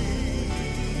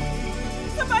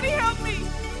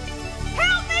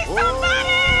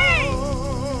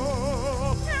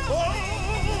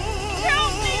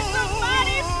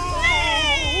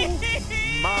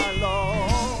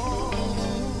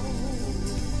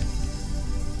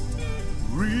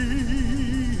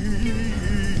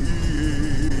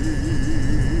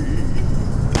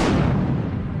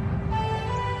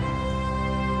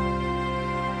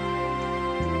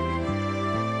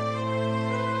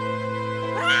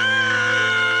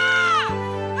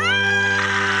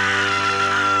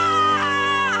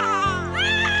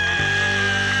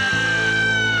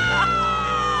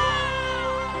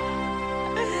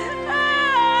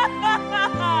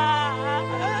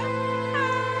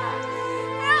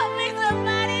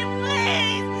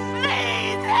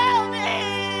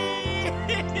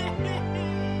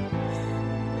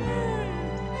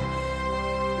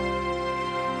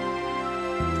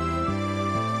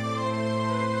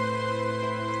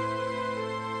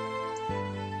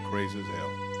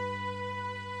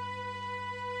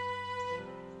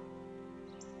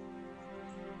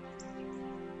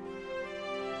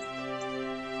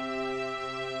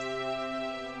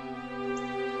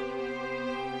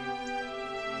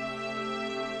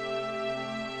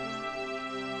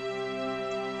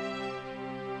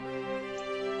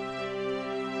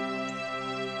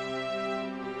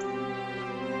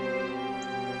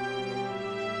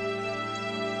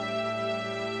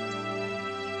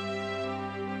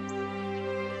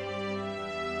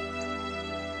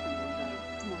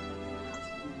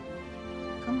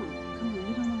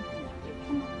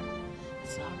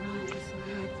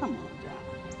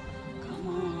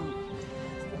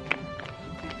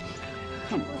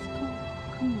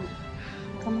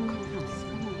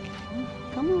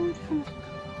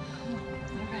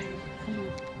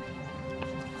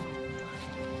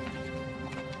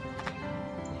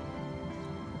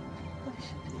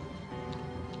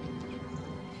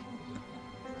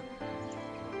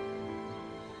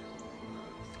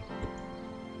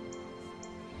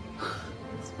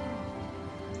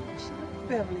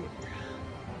 Beverly.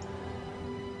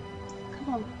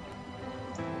 Come on.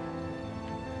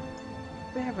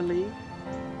 Beverly.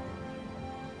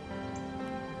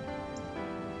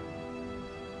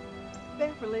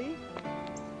 Beverly.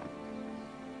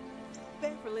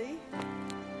 Beverly.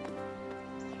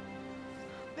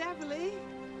 Beverly.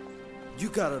 You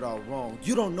got it all wrong.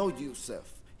 You don't know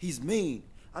Yusef. He's mean.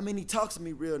 I mean, he talks to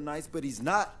me real nice, but he's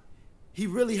not. He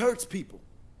really hurts people.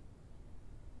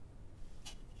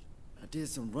 I did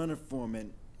some running for him,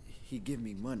 and he give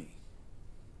me money.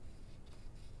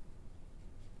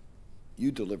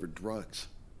 You delivered drugs.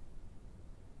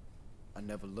 I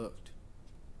never looked.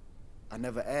 I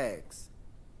never asked.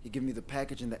 He give me the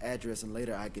package and the address, and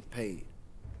later I get paid.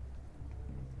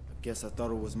 I guess I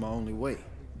thought it was my only way.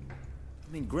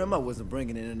 I mean, Grandma wasn't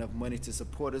bringing in enough money to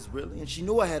support us, really, and she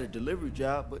knew I had a delivery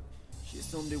job, but she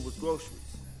assumed it was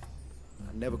groceries.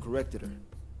 I never corrected her.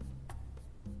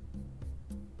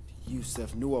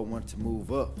 Yusef knew I wanted to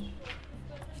move up.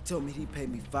 He told me he'd pay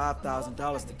me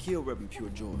 $5,000 to kill Reverend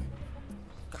Purejoy.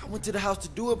 I went to the house to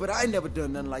do it, but I ain't never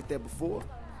done nothing like that before.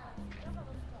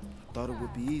 I thought it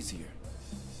would be easier.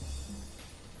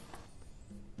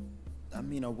 I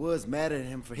mean, I was mad at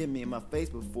him for hitting me in my face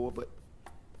before, but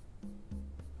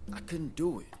I couldn't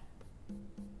do it.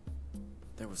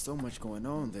 There was so much going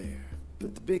on there.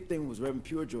 But the big thing was Reverend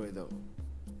Purejoy, though.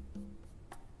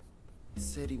 He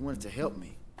said he wanted to help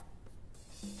me.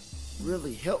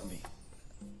 Really help me.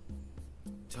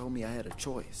 Told me I had a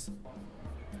choice.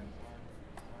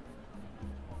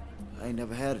 I ain't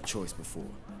never had a choice before.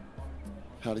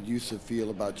 How did Yusef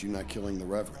feel about you not killing the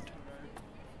Reverend?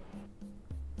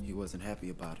 He wasn't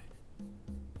happy about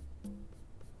it.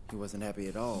 He wasn't happy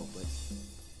at all, but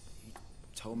he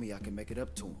told me I could make it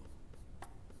up to him.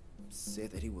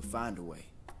 Said that he would find a way.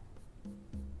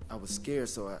 I was scared,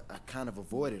 so I kind of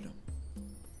avoided him.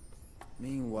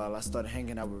 Meanwhile, I started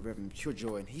hanging out with Reverend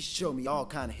Purejoy, and he showed me all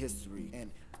kind of history, and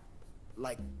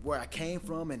like where I came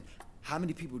from and how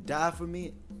many people died for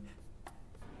me.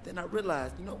 Then I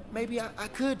realized, you know, maybe I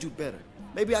could do better.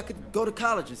 Maybe I could go to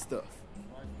college and stuff.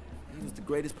 He was the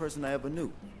greatest person I ever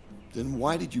knew. Then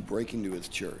why did you break into his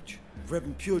church?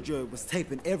 Reverend Purejoy was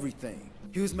taping everything.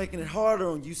 He was making it harder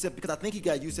on Yusef because I think he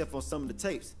got Yusef on some of the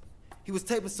tapes. He was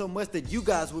taping so much that you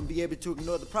guys wouldn't be able to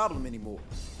ignore the problem anymore.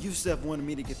 Yusef wanted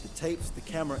me to get the tapes, the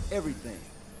camera, everything.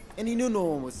 And he knew no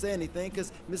one would say anything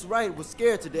because Miss Wright was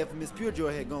scared to death and Miss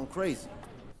Purejoy had gone crazy.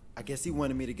 I guess he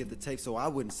wanted me to get the tapes so I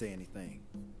wouldn't say anything.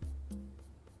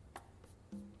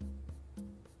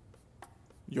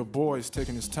 Your boy's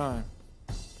taking his time.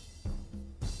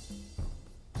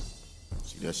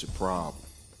 See, that's your problem.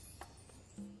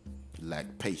 You lack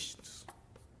patience.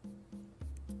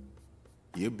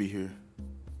 You'll be here.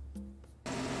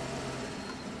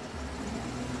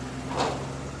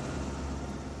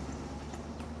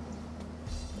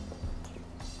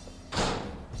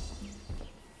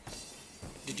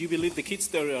 Did you believe the kid's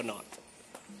story or not?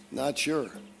 Not sure.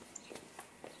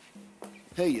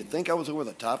 Hey, you think I was over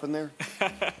the top in there?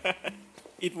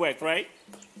 It worked, right?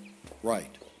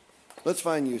 Right. Let's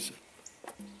find Yusef.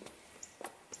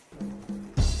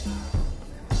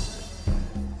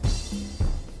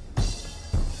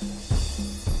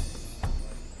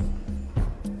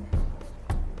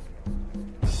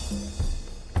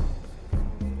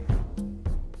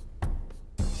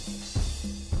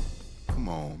 Come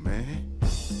on, man.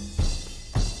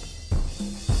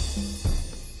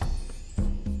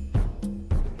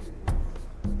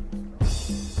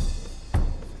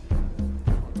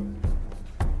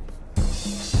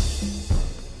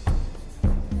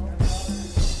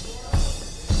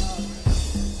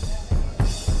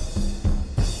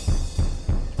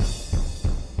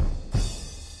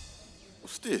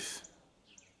 This?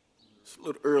 It's a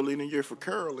little early in the year for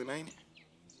caroling, ain't it?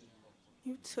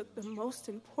 You took the most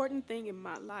important thing in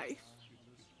my life.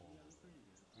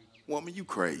 Woman, you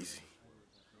crazy.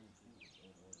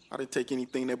 I didn't take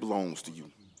anything that belongs to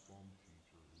you.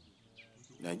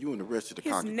 Now you and the rest of the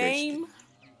His congregation. name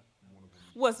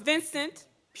was Vincent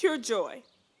Purejoy.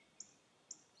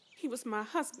 He was my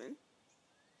husband,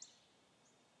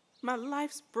 my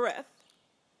life's breath,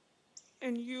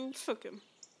 and you took him.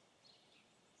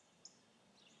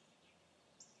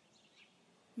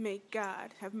 May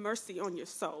God have mercy on your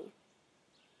soul.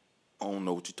 I don't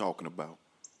know what you're talking about.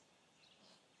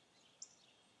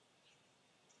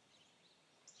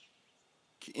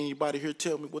 Can anybody here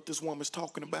tell me what this woman's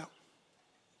talking about?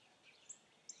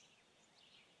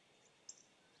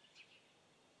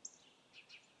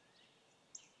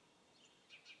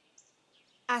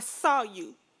 I saw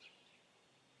you.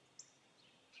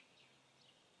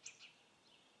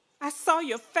 I saw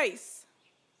your face.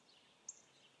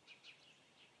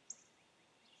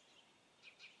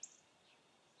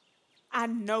 I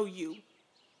know you.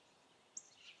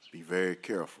 Be very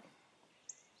careful.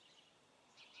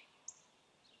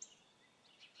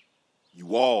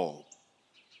 You all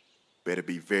better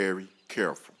be very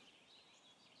careful.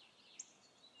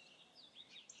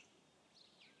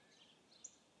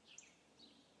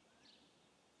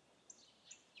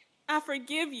 I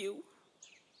forgive you.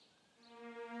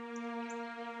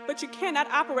 But you cannot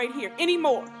operate here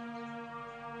anymore.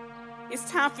 It's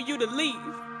time for you to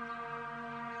leave.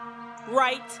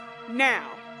 Right now.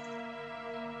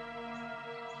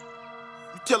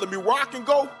 You telling me where I can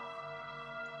go?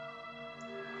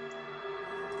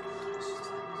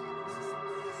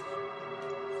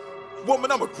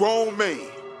 Woman, I'm a grown man.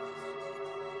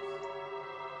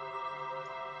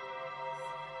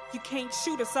 You can't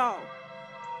shoot us all.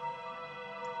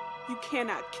 You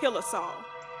cannot kill us all.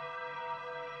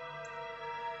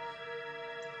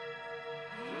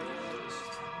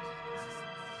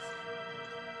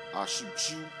 I'll shoot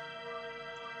you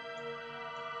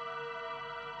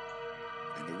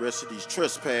and the rest of these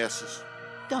trespassers.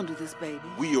 Don't do this, baby.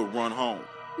 We'll run home.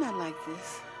 Not like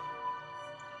this.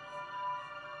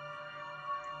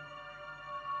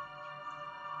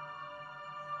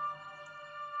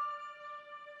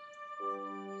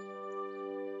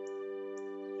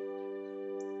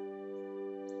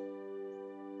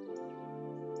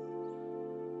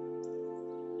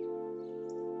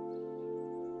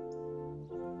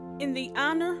 In the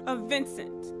honor of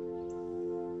Vincent,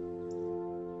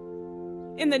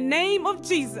 in the name of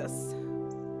Jesus,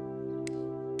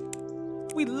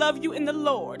 we love you in the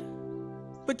Lord,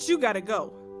 but you gotta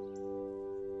go.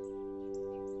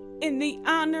 In the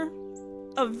honor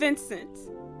of Vincent,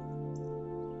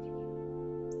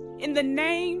 in the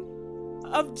name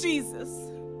of Jesus,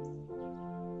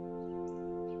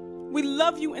 we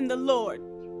love you in the Lord,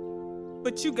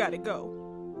 but you gotta go.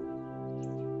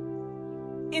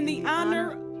 In the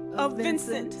honor of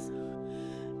Vincent,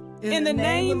 in the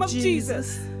name of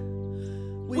Jesus,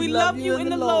 we love you in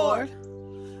the Lord,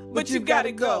 but you've got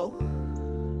to go.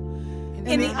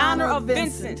 In the honor of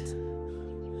Vincent,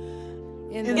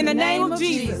 in the name of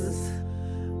Jesus,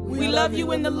 we love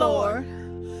you in the Lord,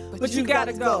 but you've got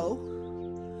to go.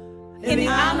 In the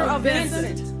honor of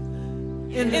Vincent,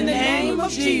 in the name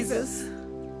of Jesus,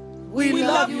 we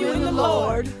love you in the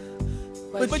Lord,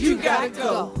 but you've got to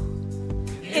go.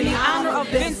 In the honor of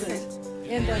Vincent,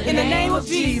 in the name of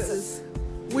Jesus,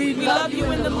 we love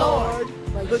you in the Lord,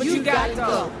 but you got to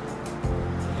go.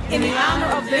 In the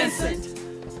honor of Vincent,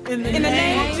 in the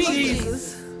name of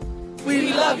Jesus,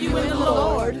 we love you in the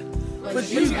Lord, but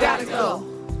you got to go.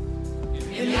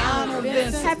 In the honor of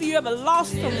Vincent, have you ever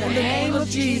lost someone? In the name of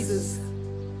Jesus,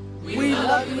 we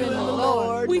love you in the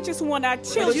Lord. We just want our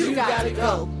children. But you got to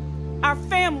go. Our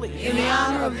family. In the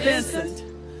honor of Vincent.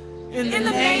 In the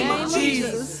name of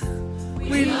Jesus,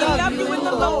 we love you in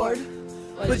the Lord,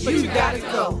 but you got to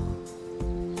go.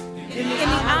 In the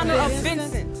honor of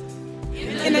Vincent,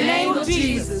 in the name of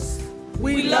Jesus,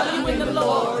 we love you in the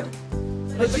Lord,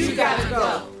 but you got to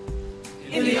go.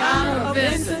 In the honor of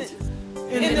Vincent,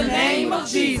 in the name of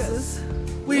Jesus,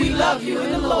 we love you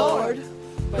in the Lord,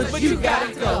 but you got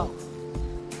to go.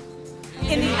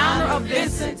 In the honor of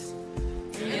Vincent,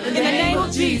 in the name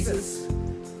of Jesus,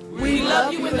 we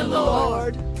love you in the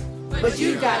Lord, but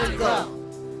you got to go.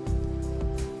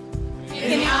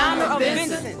 In the honor of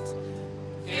Vincent,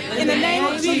 in the name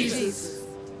of Jesus,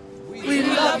 we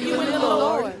love you in the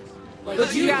Lord,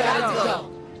 but you got to go.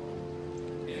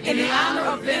 In the honor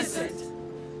of Vincent,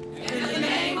 in the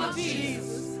name of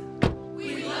Jesus,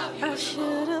 we love you. I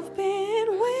should have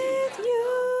been with you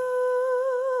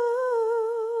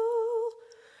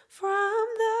from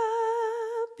the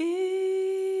beginning.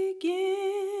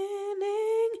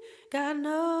 God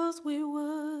knows we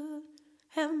would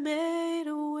have made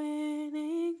a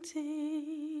winning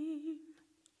team.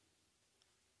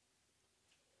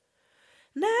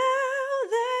 Now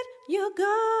that you're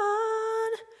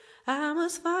gone, I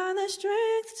must find the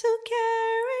strength to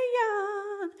carry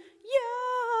on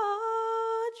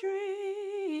your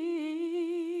dream.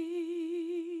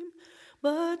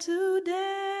 But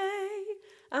today,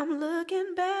 I'm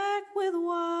looking back with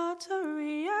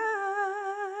watery eyes.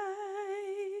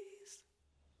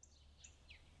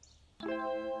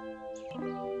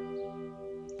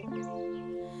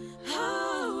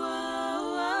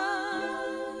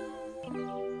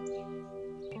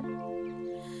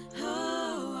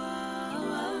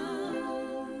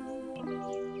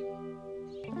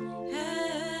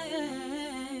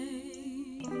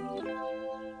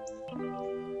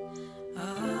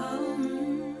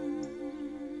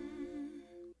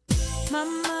 My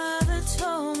mother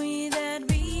told me there'd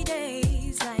be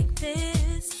days like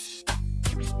this.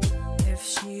 They're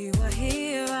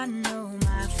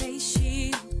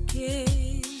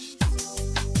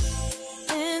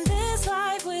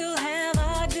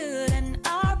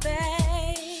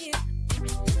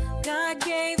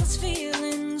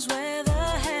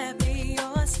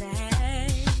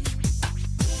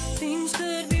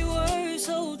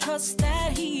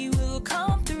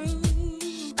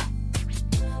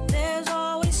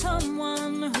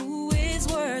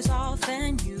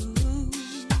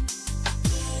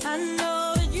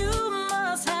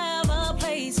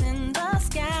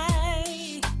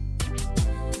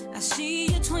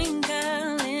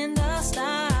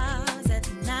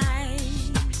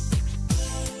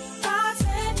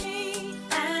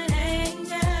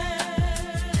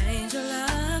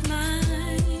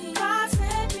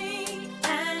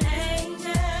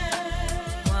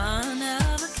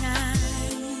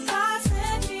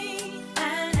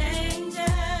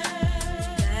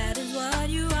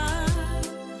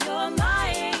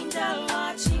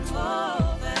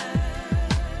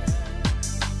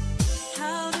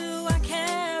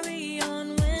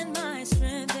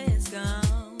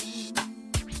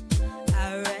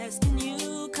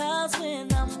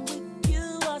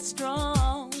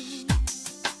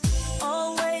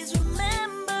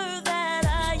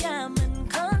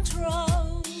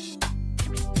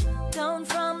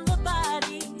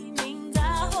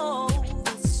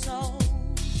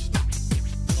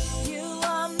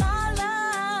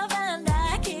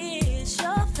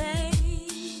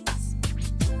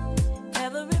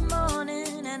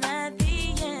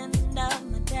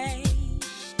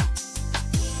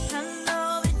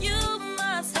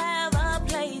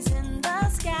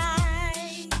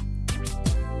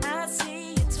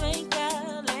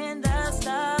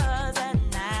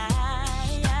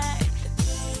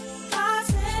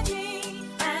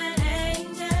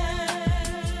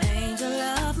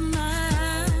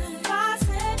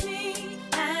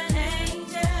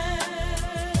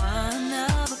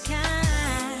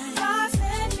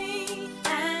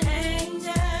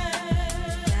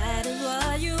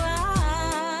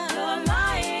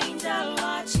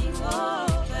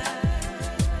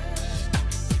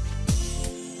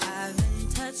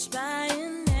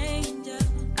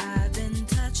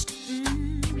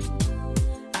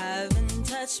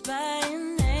touched by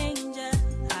an angel.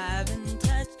 I've been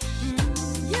touched.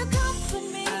 You comfort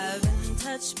me. I've been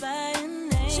touched by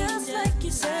an angel. Just like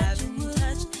you said you would.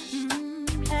 Touched.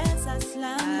 As I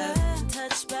slumber. I've been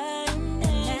touched by an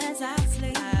angel. As I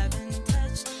sleep. I've been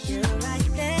touched. You're right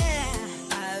there.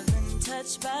 I've been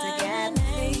touched by an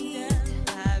angel.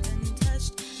 I've been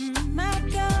touched. My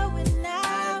going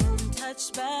out. I've been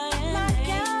touched by an angel. My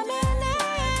coming out.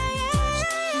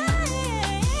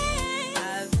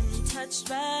 I've been touched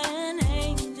by